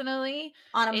personally,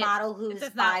 on a model who's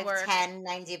 5'10",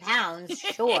 90 pounds,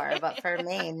 sure, but for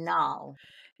me, no.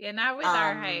 Yeah, not with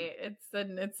our height.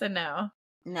 It's a no.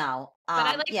 No. But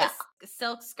I like the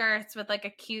silk skirts with like a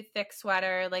cute thick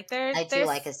sweater. Like I do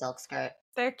like a silk skirt.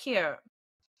 They're cute.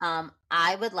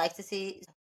 I would like to see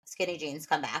skinny jeans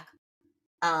come back.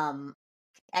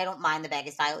 I don't mind the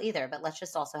baggy style either, but let's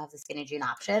just also have the skinny jean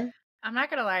option. I'm not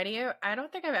gonna lie to you. I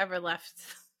don't think I've ever left.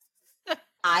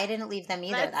 I didn't leave them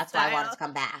either. That's why I wanted to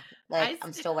come back. Like,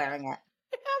 I'm still wearing it.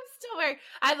 I'm still wearing.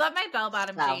 I love my bell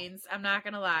bottom jeans. I'm not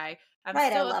gonna lie. I'm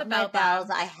right. Still I love my bells.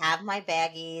 I have my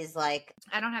baggies. Like,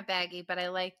 I don't have baggy, but I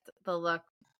like the look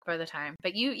for the time.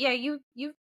 But you've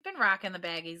been rocking the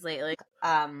baggies lately.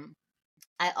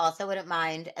 I also wouldn't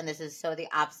mind, and this is so the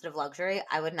opposite of luxury.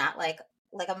 I would not like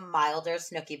a milder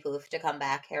Snooki poof to come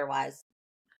back hair wise,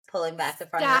 pulling back the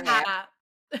front of your hair.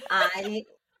 I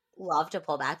love to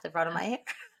pull back the front of my hair.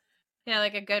 Yeah,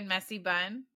 like a good messy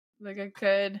bun. Like a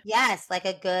good like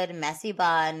a good messy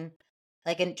bun,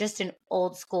 like just an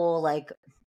old school, like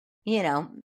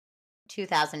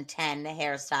 2010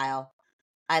 hairstyle.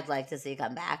 I'd like to see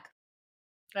come back.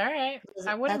 All right,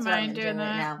 I wouldn't mind doing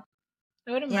that. Now.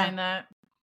 I wouldn't mind that.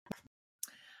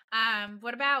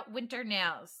 What about winter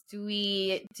nails? Do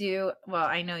we do? Well,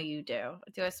 I know you do.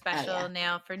 Do a special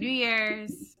nail for New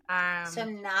Year's. So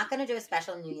I'm not going to do a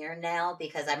special New Year nail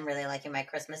because I'm really liking my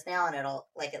Christmas nail and it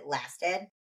lasted.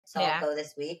 So I'll go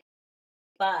this week.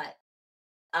 But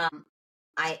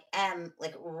I am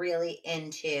like really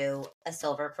into a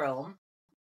silver chrome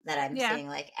that I'm seeing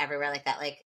like everywhere, like that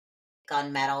like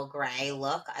gunmetal gray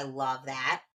look. I love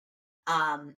that.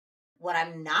 What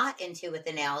I'm not into with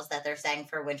the nails that they're saying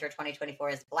for winter 2024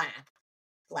 is black.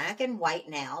 Black and white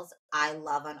nails I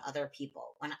love on other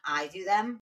people. When I do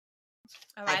them,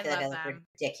 I feel like I look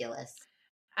ridiculous.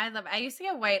 I used to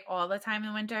get white all the time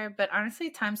in winter, but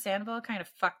honestly, Tom Sandoval kind of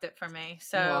fucked it for me.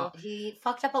 So well, he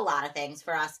fucked up a lot of things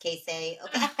for us, Casey.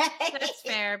 Okay, that's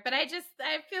fair. But I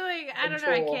feel like I don't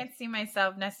know. I can't see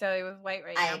myself necessarily with white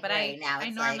right now. But I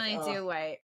normally do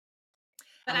white.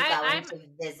 But I'm going to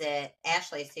visit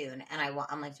Ashley soon, and I'm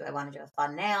like, do I want to do a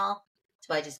fun nail?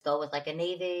 Do I just go with like a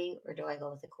navy, or do I go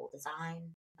with a cool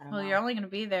design? Well, you're only going to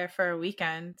be there for a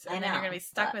weekend, and then you're going to be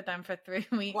stuck with them for 3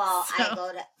 weeks. Well, so. I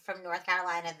go from North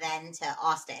Carolina then to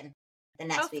Austin the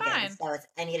next weekend. Fine. So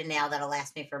I need a nail that'll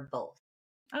last me for both.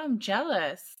 Oh, I'm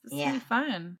jealous. This is going to be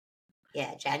fun.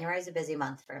 Yeah, January is a busy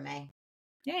month for me.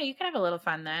 Yeah, you can have a little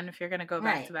fun then if you're going to go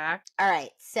back to back. All right,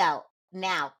 so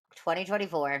now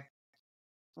 2024.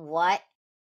 Okay,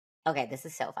 this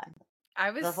is so fun.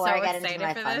 I was so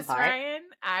excited for this, Ryan.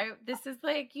 This is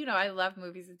like, I love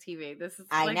movies and TV. This is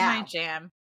like my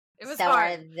jam. It was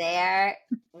hard. So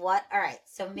all right,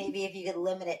 so maybe if you could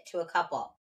limit it to a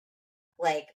couple,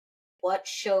 like what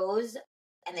shows,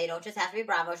 and they don't just have to be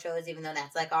Bravo shows, even though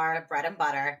that's like our bread and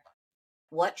butter,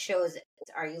 what shows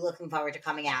are you looking forward to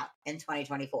coming out in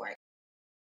 2024?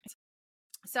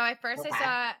 So I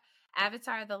saw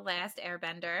Avatar: The Last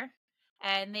Airbender.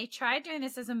 And they tried doing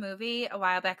this as a movie a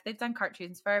while back. They've done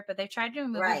cartoons for it, but they tried doing a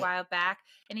movie a while back,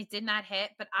 and it did not hit.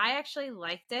 But I actually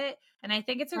liked it, and I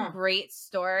think it's a great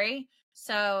story.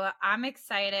 So I'm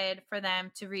excited for them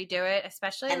to redo it,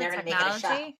 especially with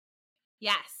technology.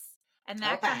 Yes. And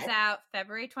that comes out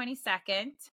February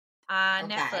 22nd on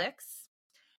Netflix.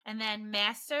 And then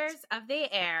Masters of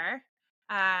the Air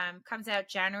comes out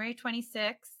January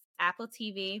 26th. Apple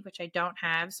TV, which I don't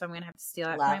have, so I'm gonna have to steal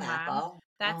it from my mom.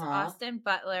 That's Austin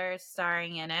Butler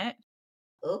starring in it.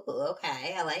 Ooh,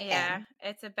 okay, I like it. Yeah,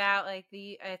 it's about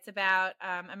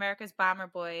America's bomber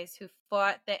boys who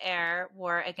fought the air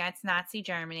war against Nazi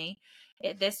Germany.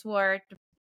 This war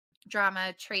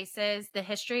drama traces the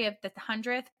history of the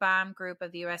 100th Bomb Group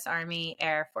of the U.S. Army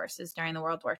Air Forces during the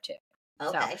World War II.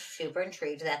 Okay, super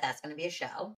intrigued that that's going to be a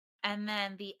show. And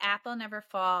then The Apple Never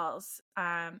Falls.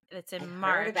 It's in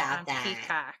March on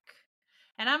Peacock.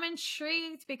 And I'm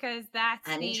intrigued because that's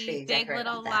the Big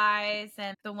Little Lies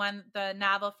and the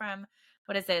novel from,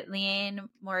 what is it, Liane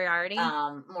Moriarty?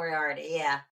 Moriarty,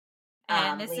 yeah.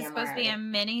 And this is supposed to be a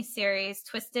mini-series,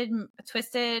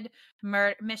 twisted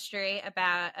mystery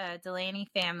about a Delaney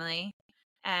family.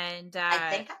 And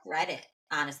I think I've read it,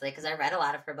 honestly, because I read a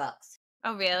lot of her books.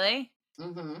 Oh, really?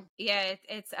 Mm-hmm. Yeah,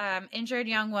 it's injured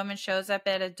young woman shows up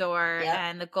at a door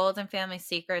and the Golden family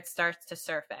secret starts to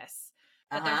surface.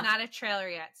 But there's not a trailer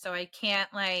yet, so I can't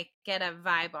get a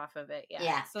vibe off of it yet.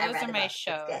 Yeah, so those are my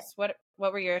shows. What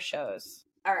were your shows?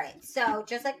 All right, so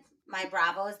just like my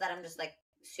Bravos that I'm just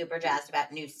super jazzed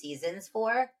about new seasons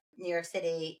for: New York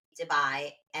City,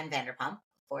 Dubai, and Vanderpump.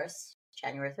 Of course,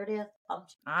 January 30th.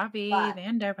 Pumped. Abby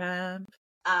Vanderpump.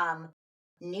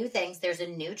 New things. There's a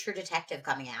new True Detective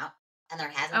coming out. And there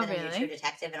hasn't been a new True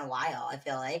Detective in a while, I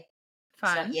feel like.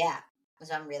 Fun.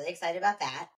 So I'm really excited about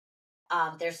that.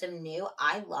 There's some new.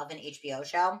 I love an HBO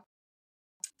show.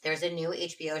 There's a new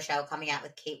HBO show coming out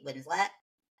with Kate Winslet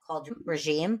called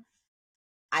Regime.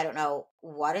 I don't know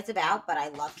what it's about, but I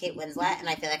love Kate Winslet, and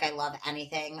I feel like I love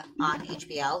anything on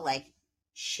HBO. Like,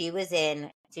 she was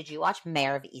in. Did you watch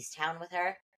Mayor of Easttown with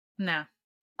her? No.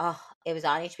 Oh, it was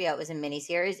on HBO. It was a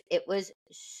miniseries. It was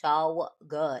so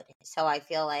good. So I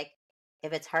feel like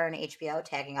if it's her and HBO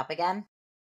tagging up again,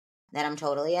 then I'm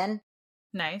totally in.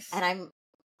 Nice. And I'm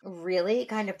really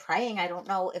kind of praying. I don't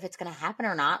know if it's going to happen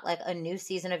or not. Like a new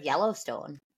season of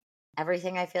Yellowstone.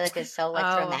 Everything I feel like is so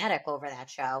like dramatic over that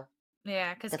show.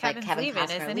 Yeah, because Kevin leaving,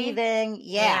 Costner isn't leaving.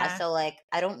 Yeah, so like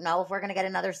I don't know if we're going to get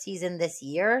another season this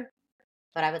year,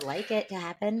 but I would like it to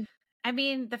happen. I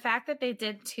mean, the fact that they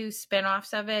did 2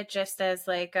 spinoffs of it just as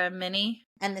like a mini.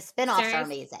 And the spinoffs are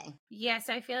amazing. Yes,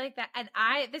 I feel like that. And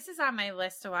this is on my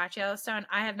list to watch Yellowstone.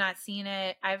 I have not seen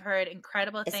it. I've heard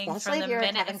incredible things Especially from the if you're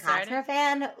a Kevin Costner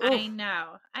fan. Oof. I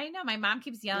know. My mom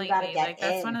keeps yelling at me. Like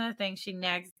that's one of the things she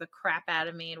nags the crap out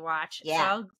of me to watch.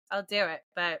 Yeah. So I'll do it.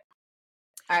 But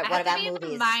all right, what about movies? I have to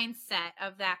be in the mindset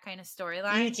of that kind of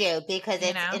storyline. You do, because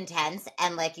it's intense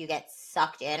and like you get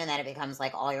sucked in and then it becomes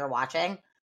like all you're watching.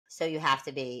 So you have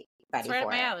to be ready for it. Right up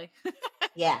my alley.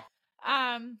 Yeah.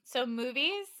 So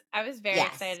movies, I was very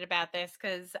excited about this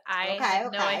because I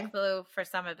had no clue for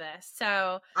some of this.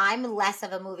 So I'm less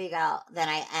of a movie girl than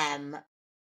I am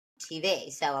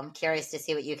TV. So I'm curious to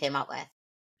see what you came up with.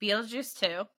 Beetlejuice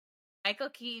 2. Michael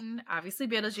Keaton, obviously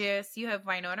Beetlejuice. You have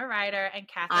Winona Ryder and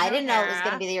Catherine I didn't know it was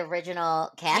going to be the original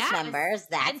cast members.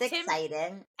 That's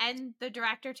exciting. And the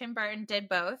director, Tim Burton, did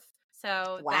both.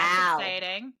 So that's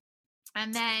exciting.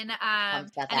 And then,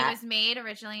 and it was made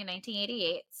originally in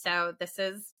 1988. So this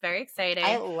is very exciting.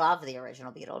 I love the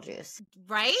original Beetlejuice.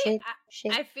 Right?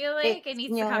 I feel like it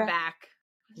needs to come back.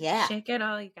 Yeah. Shake it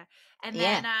all you got. And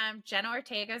then Jenna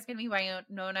Ortega is going to be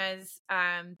Winona's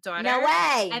daughter. No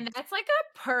way. And that's like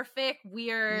a perfect,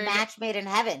 weird match made in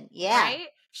heaven. Yeah. Right?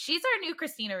 She's our new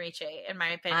Christina Ricci, in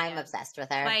my opinion. I'm obsessed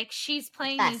with her. Like, she's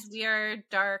playing these weird,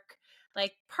 dark,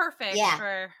 like, perfect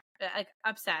for like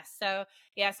obsessed. So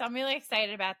so I'm really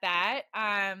excited about that.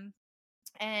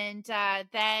 And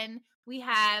then we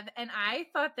have, and I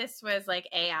thought this was like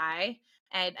AI,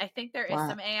 and I think there is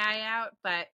some AI out,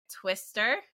 but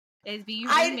Twister is being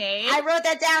remade. I wrote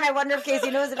that down. I wonder if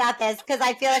Casey knows about this, because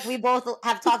I feel like we both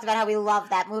have talked about how we love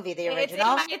that movie, the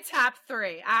original. It's in my top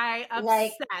 3. I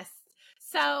obsessed.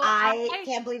 So I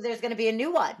can't believe there's going to be a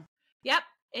new one. Yep,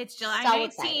 it's July 19th.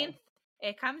 Exciting.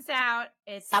 It comes out.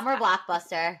 It's summer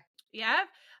blockbuster. Yep.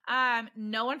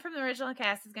 No one from the original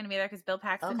cast is going to be there because Bill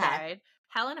Paxton died.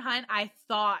 Helen Hunt, I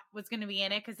thought was going to be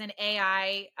in it because an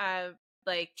AI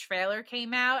like trailer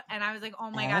came out, and I was like,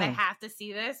 oh my god, I have to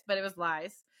see this, but it was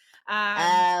lies.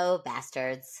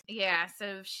 Bastards. Yeah,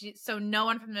 so no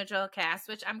one from the original cast,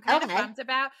 which I'm kind of bummed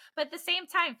about. But at the same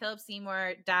time, Philip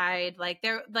Seymour died. Like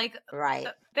there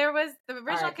was the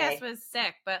original cast was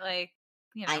sick, but like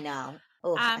I know.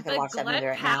 Oh, I could watch that movie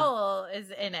right Powell is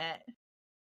in it.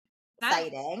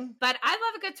 Exciting. But I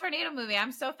love a good tornado movie.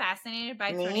 I'm so fascinated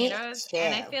by tornadoes,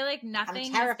 and I feel like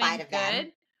nothing has been good.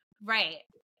 Them. Right,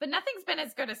 but nothing's been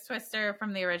as good as Twister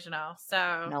from the original.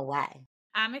 So no way.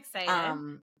 I'm excited.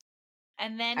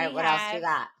 And then what else you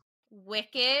got?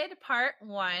 Wicked Part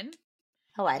 1.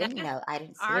 Oh, I didn't know. I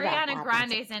didn't see Ariana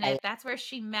Grande's in it. That's where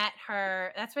she met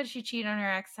her. That's when she cheated on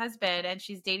her ex-husband, and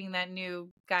she's dating that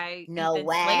new guy. No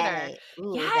way.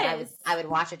 Ooh, yes. I would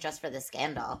watch it just for the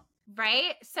scandal.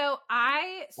 Right? So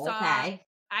I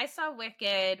saw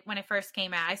Wicked when it first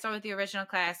came out. I saw it with the original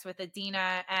cast with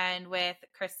Adina and with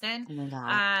Kristen. Oh my god.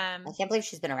 I can't believe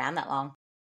she's been around that long.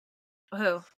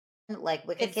 Who? Like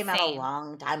Wicked came out a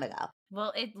long time ago.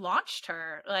 Well, it launched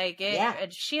her. Like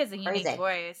she has a unique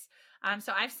voice.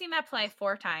 So I've seen that play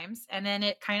 4 times, and then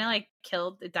it kind of like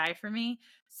it died for me.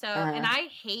 So, and I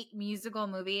hate musical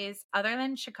movies. Other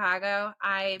than Chicago,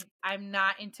 I'm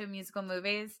not into musical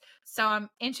movies. So I'm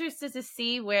interested to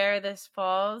see where this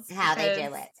falls. How they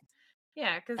do it.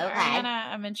 Yeah, because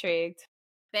I'm intrigued.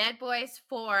 Bad Boys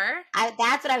 4.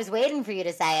 That's what I was waiting for you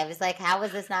to say. I was like, how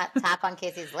was this not top on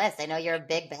Casey's list? I know you're a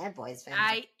big Bad Boys fan.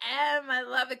 I am. I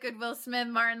love a good Will Smith,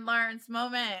 Martin Lawrence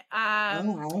moment.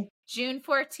 June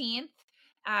 14th.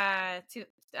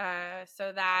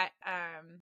 So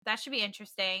that should be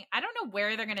interesting. I don't know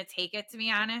where they're going to take it, to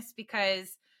be honest,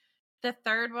 because the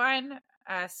third one,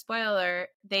 spoiler,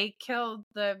 they killed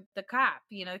the cop,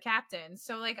 the captain.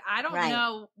 So like, I don't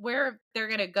know where they're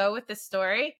going to go with the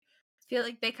story. I feel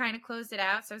like they kind of closed it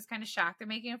out. So I was kind of shocked they're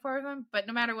making it for them, but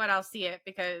no matter what, I'll see it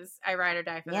because I ride or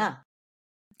die for them.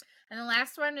 And the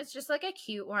last one is just like a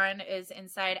cute one, is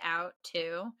Inside Out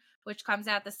 2, which comes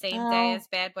out the same day as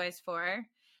Bad Boys 4.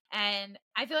 And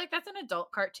I feel like that's an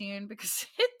adult cartoon because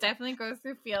it definitely goes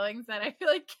through feelings that I feel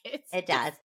like kids. It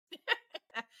does.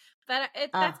 But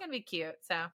that's going to be cute.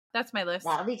 So that's my list.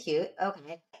 That'll be cute.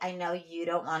 Okay. I know you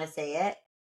don't want to say it,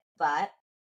 but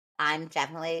I'm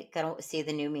definitely going to see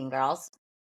the new Mean Girls.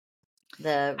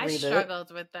 The reboot. I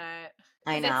struggled with that.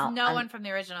 I know. It's no one from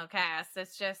the original cast.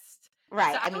 It's just.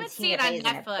 Right. So I would see it on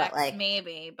Netflix,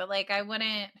 maybe. But like, I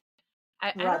wouldn't.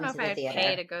 I don't know if I'd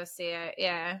pay to go see it.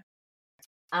 Yeah.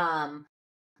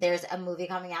 There's a movie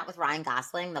coming out with Ryan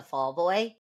Gosling, The Fall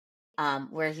Boy,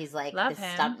 where he's like the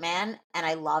stuntman, and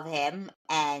I love him,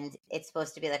 and it's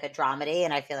supposed to be like a dramedy,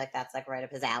 and I feel like that's like right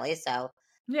up his alley, so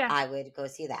yeah, I would go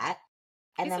see that.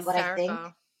 And he's then what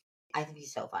I think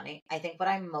he's so funny. I think what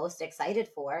I'm most excited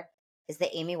for is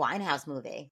the Amy Winehouse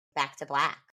movie, Back to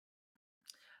Black.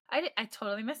 I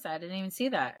totally missed that. I didn't even see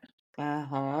that.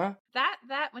 Uh-huh.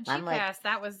 That when she passed,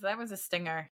 that was a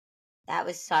stinger. That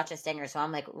was such a stinger. So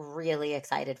I'm like really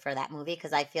excited for that movie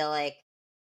because I feel like,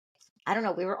 I don't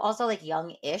know, we were also like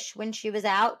young-ish when she was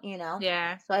out, you know?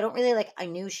 Yeah. So I don't really like, I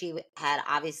knew she had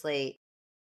obviously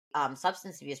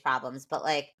substance abuse problems, but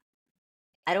like,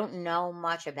 I don't know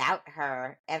much about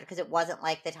her because it wasn't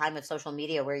like the time of social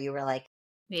media where you were like,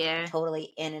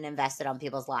 totally in and invested on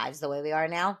people's lives the way we are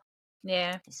now.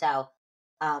 Yeah. So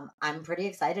I'm pretty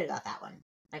excited about that one.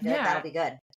 I feel like that'll be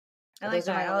good. I like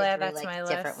that. I'll add that to my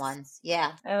list. Different ones.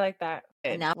 Yeah. I like that.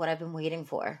 And now what I've been waiting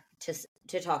for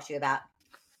to talk to you about.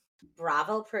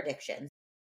 Bravo predictions.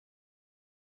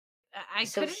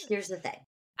 So here's the thing.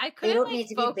 They don't need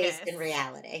to be based in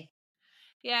reality.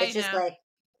 Yeah, it's just like,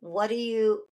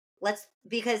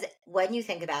 because when you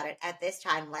think about it, at this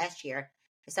time last year,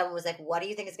 someone was like, what do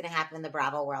you think is going to happen in the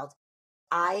Bravo world?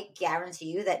 I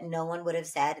guarantee you that no one would have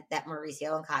said that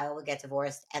Mauricio and Kyle would get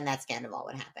divorced and that Scandoval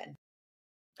would happen.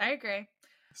 I agree.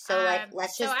 So,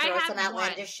 let's just throw some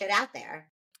outlandish shit out there.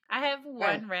 I have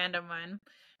one random one.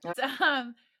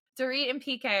 So, Dorit and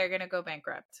PK are going to go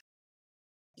bankrupt.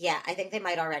 Yeah, I think they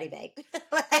might already be.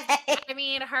 I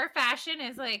mean, her fashion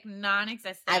is like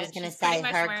non-existent. I was going to say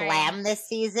her glam this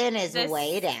season is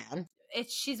way down.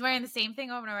 She's wearing the same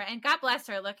thing over and over. And God bless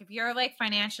her. Look, if you're like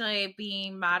financially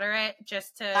being moderate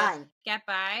just to get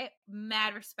by,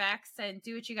 mad respects and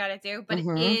do what you got to do. But it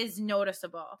is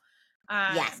noticeable.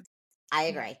 Yes, I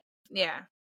agree. Yeah.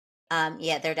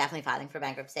 Yeah, they're definitely filing for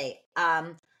bankruptcy.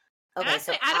 Okay,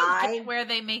 honestly, so I don't get where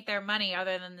they make their money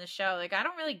other than the show. Like, I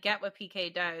don't really get what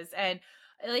PK does. And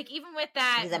like, even with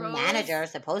that, he's a manager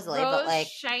supposedly, Rose but like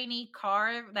shiny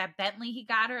car, that Bentley he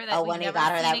got her. That when he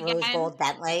got her that rose gold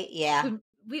Bentley, yeah.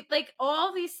 We like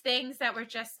all these things that were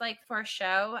just like for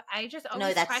show. I just always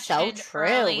no, that's so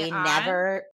true.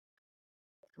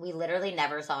 We literally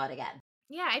never saw it again.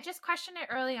 Yeah, I just questioned it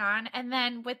early on, and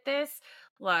then with this,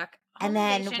 look, and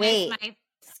then is my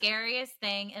scariest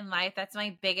thing in life. That's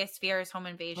my biggest fear is home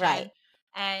invasion, right?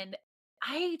 And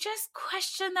I just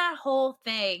questioned that whole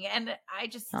thing, and I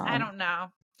don't know.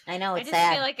 I know it's sad. I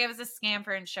just feel like it was a scam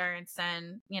for insurance,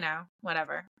 and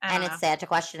whatever. And it's sad to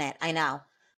question it. I know.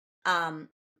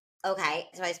 Okay,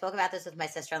 so I spoke about this with my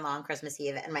sister-in-law on Christmas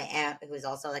Eve, and my aunt, who is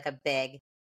also like a big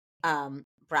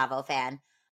Bravo fan.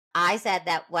 I said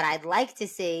that what I'd like to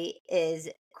see is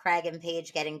Craig and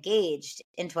Paige get engaged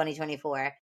in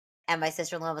 2024. And my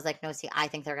sister-in-law was like, no, see, I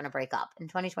think they're going to break up in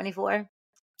 2024.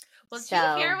 Well, did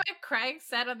you hear what Craig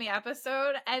said on the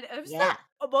episode? And it was the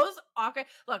most awkward.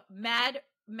 Look, mad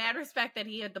respect that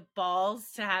he had the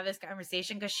balls to have this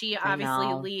conversation because she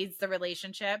obviously leads the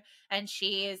relationship. And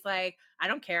she is like, I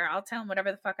don't care. I'll tell him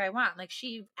whatever the fuck I want. Like,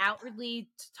 she outwardly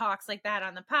talks like that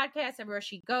on the podcast. Everywhere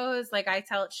she goes, like, I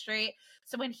tell it straight.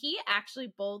 So when he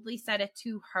actually boldly said it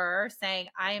to her, saying,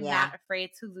 I am not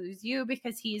afraid to lose you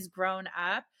because he's grown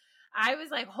up, I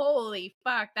was like, holy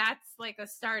fuck, that's like a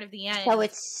start of the end. So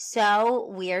it's so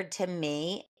weird to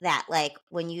me that, like,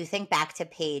 when you think back to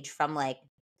Paige from, like,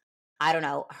 I don't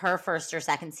know, her first or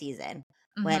second season,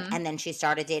 and then she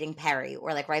started dating Perry,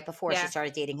 or like right before she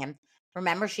started dating him.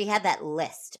 Remember, she had that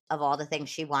list of all the things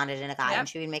she wanted in a guy, and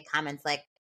she would make comments like,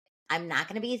 I'm not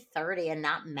going to be 30 and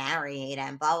not married,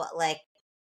 and blah, blah, like.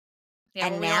 Yeah,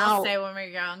 and now, we all say when we're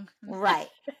young. Right.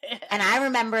 And I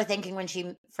remember thinking when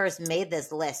she first made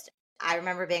this list, I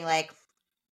remember being like,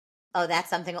 oh, that's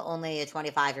something only a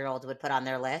 25-year-old would put on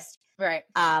their list. Right.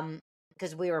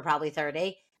 Because we were probably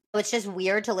 30. So it's just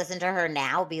weird to listen to her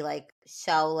now be like,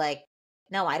 so like,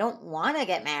 no, I don't want to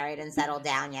get married and settle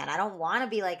down yet. I don't want to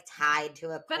be like tied to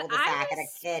a cul-de-sac and a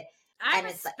kid. I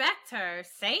respect her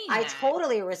saying that. I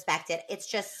totally respect it. It's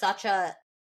just such a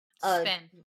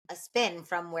spin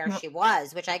from where she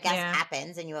was, which I guess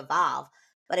happens and you evolve.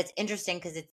 but it's interesting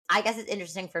because I guess it's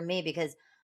interesting for me because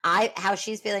how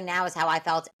she's feeling now is how I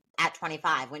felt at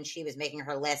 25 when she was making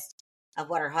her list of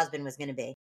what her husband was going to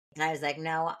be. And I was like,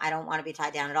 no, I don't want to be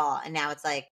tied down at all. And now it's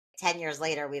like 10 years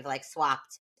later, we've like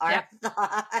swapped our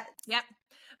thoughts. Yep.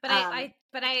 But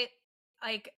I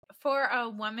like for a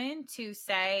woman to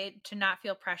say to not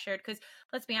feel pressured, because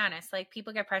let's be honest, like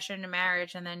people get pressured into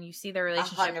marriage and then you see their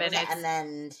relationship and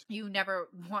then you never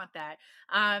want that.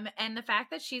 And the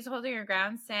fact that she's holding her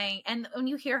ground saying, and when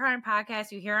you hear her on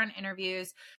podcasts, you hear her on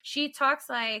interviews, she talks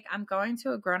like, I'm going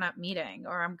to a grown-up meeting,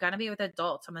 or I'm gonna be with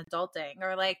adults, I'm adulting,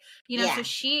 or like, you know, so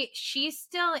she's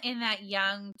still in that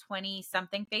young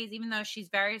 20-something phase, even though she's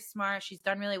very smart, she's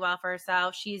done really well for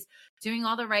herself, she's doing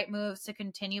all the right moves to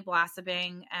continue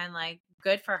blossoming, and like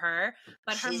good for her,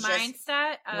 but she's her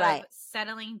mindset of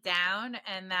settling down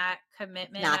and that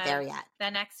commitment not there yet, the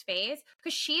next phase,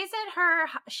 because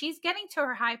she's getting to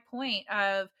her high point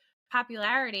of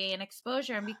popularity and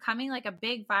exposure and becoming like a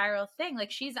big viral thing. Like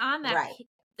she's on that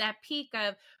that peak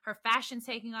of her fashion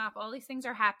taking off, all these things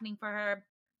are happening for her.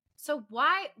 So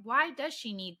why does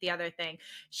she need the other thing?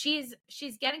 She's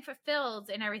getting fulfilled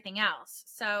in everything else.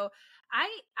 So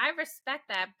I respect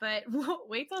that, but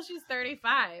wait till she's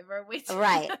 35 or wait till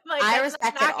like I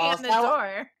respect it also. The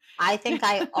door. I think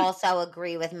I also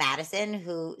agree with Madison,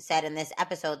 who said in this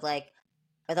episode, like,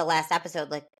 or the last episode,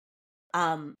 like,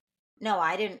 no,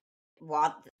 I didn't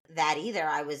want that either.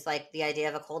 I was like, the idea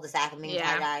of a cul-de-sac and being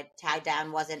tied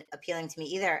down wasn't appealing to me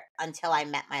either until I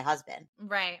met my husband.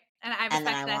 Right. And I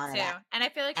respect that too. That. And I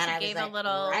feel like she gave a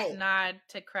little nod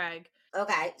to Craig.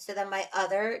 Okay, so then my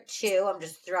other two, I'm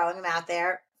just throwing them out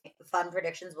there. Fun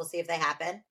predictions. We'll see if they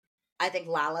happen. I think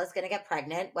Lala's going to get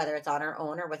pregnant, whether it's on her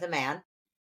own or with a man.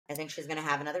 I think she's going to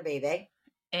have another baby.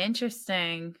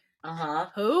 Interesting. Uh-huh.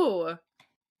 Who?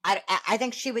 I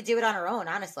think she would do it on her own,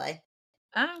 honestly.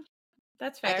 Oh,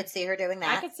 that's fair. I could see her doing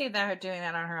that. I could see her doing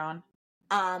that on her own.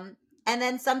 And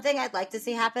then something I'd like to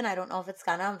see happen, I don't know if it's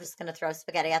gonna, I'm just going to throw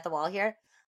spaghetti at the wall here.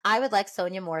 I would like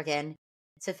Sonia Morgan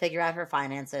to figure out her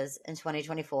finances in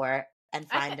 2024 and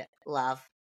find love.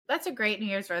 That's a great New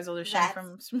Year's resolution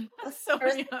from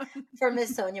Sonia. For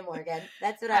Miss Sonia Morgan.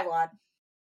 That's what I want.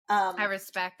 I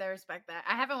respect that.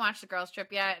 I haven't watched The Girls Trip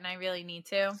yet, and I really need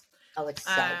to. Oh, it's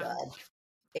so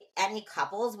good. Any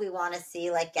couples we want to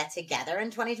see like get together in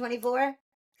 2024?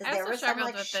 Because there were some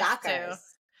like shockers.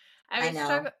 I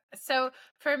know. So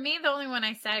for me, the only one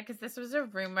I said, because this was a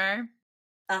rumor,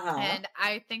 and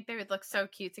I think they would look so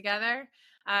cute together.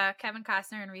 Kevin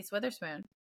Costner and Reese Witherspoon.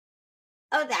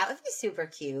 Oh, that would be super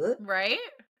cute. Right?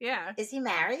 Yeah. Is he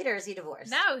married or is he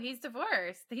divorced? No, he's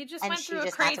divorced. He just went through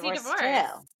a crazy divorce. Too.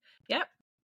 Yep.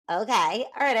 Okay.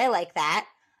 All right. I like that.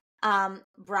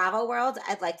 Bravo World,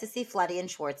 I'd like to see Floody and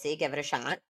Schwartzy give it a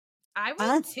shot. I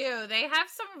would too. They have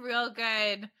some real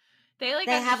good... They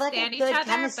have like a good other,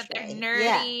 chemistry. But they're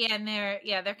nerdy and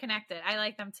they're connected. I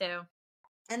like them too.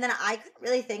 And then I couldn't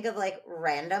really think of like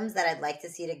randoms that I'd like to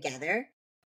see together.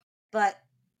 But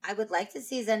I would like to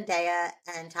see Zendaya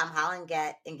and Tom Holland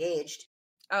get engaged.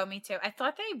 Oh, me too. I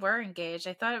thought they were engaged.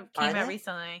 I thought it came out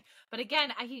recently. But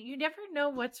again, you never know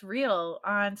what's real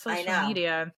on social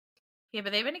media. Yeah,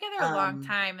 but they've been together a long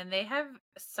time, and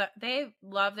they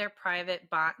love their private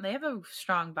bond. They have a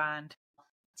strong bond.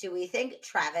 Do we think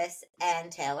Travis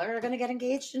and Taylor are going to get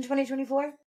engaged in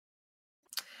 2024?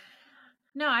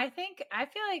 No, I feel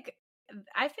like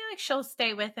she'll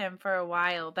stay with him for a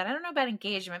while, but I don't know about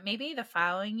engagement. Maybe the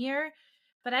following year,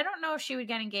 but I don't know if she would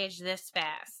get engaged this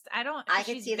fast. I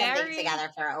could see them being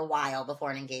together for a while before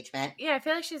an engagement. Yeah, I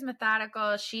feel like she's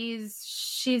methodical.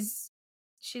 She's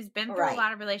been through a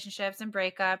lot of relationships and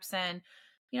breakups, and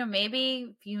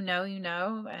maybe you know,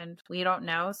 and we don't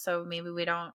know, so maybe we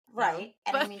don't. Right.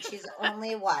 And I mean, she's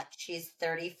only what? She's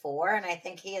 34, and I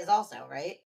think he is also,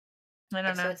 right? I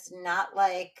don't know. So it's not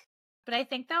like... But I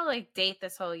think they'll date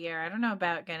this whole year. I don't know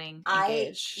about getting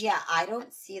engaged. I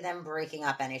don't see them breaking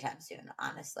up anytime soon,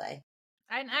 honestly.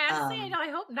 I honestly,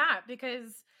 I hope not,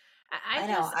 because I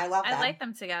love them. I like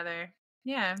them together.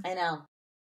 Yeah. I know.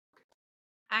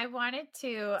 I wanted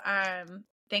to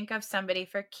think of somebody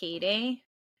for Katie.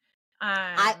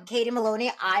 Katie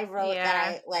Maloney, I wrote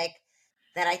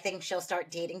that I think she'll start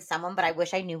dating someone, but I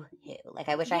wish I knew who. Like,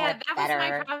 I wish I had better. That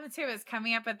was my problem too, is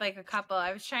coming up with a couple.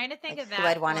 I was trying to think of that. Who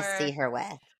I'd want to see her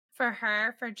with. For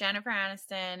her, for Jennifer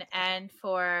Aniston, and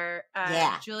for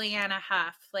Juliana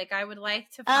Hough. I would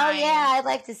like to find... Oh, yeah, I'd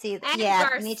like to see that. Yeah,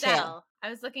 Garcelle. Me too. I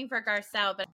was looking for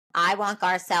Garcelle, but... I want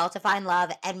Garcelle to find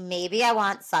love, and maybe I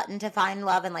want Sutton to find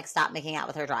love and stop making out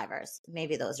with her drivers.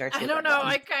 Maybe those are two. I don't know.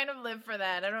 I kind of live for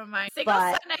that. I don't mind. Single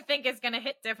Sutton, I think, is going to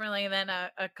hit differently than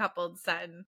a coupled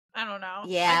Sutton. I don't know.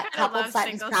 Yeah, coupled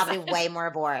Sutton's probably way more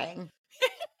boring.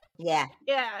 Yeah.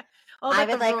 Yeah. I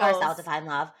would like Ourselves to Find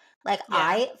Love. Like,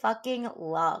 I fucking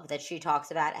love that she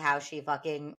talks about how she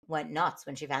fucking went nuts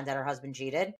when she found out her husband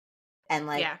cheated. And,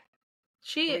 like,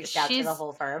 she reached out to the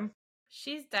whole firm.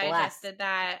 She's digested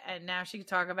that, and now she can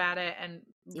talk about it and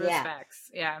respects.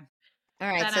 Yeah. All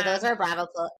right, so those are Bravo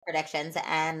predictions,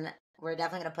 and we're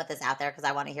definitely going to put this out there because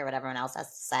I want to hear what everyone else has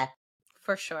to say.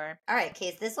 For sure. All right,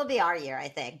 Case, this will be our year, I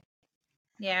think.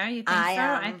 Yeah, you think so?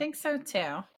 I think so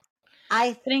too.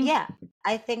 I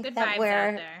think that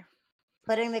we're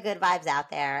putting the good vibes out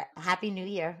there. Happy New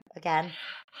Year again.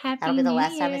 That'll be the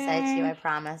last time I say it to you, I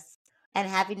promise. And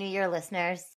Happy New Year,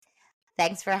 listeners.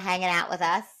 Thanks for hanging out with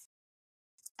us.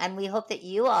 And we hope that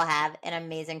you all have an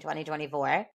amazing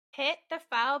 2024. Hit the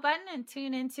follow button and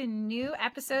tune into new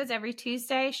episodes every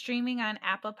Tuesday, streaming on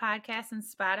Apple Podcasts and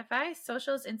Spotify,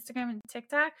 socials, Instagram, and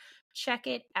TikTok. Check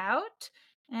it out.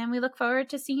 And we look forward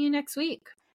to seeing you next week.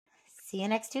 See you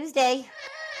next Tuesday.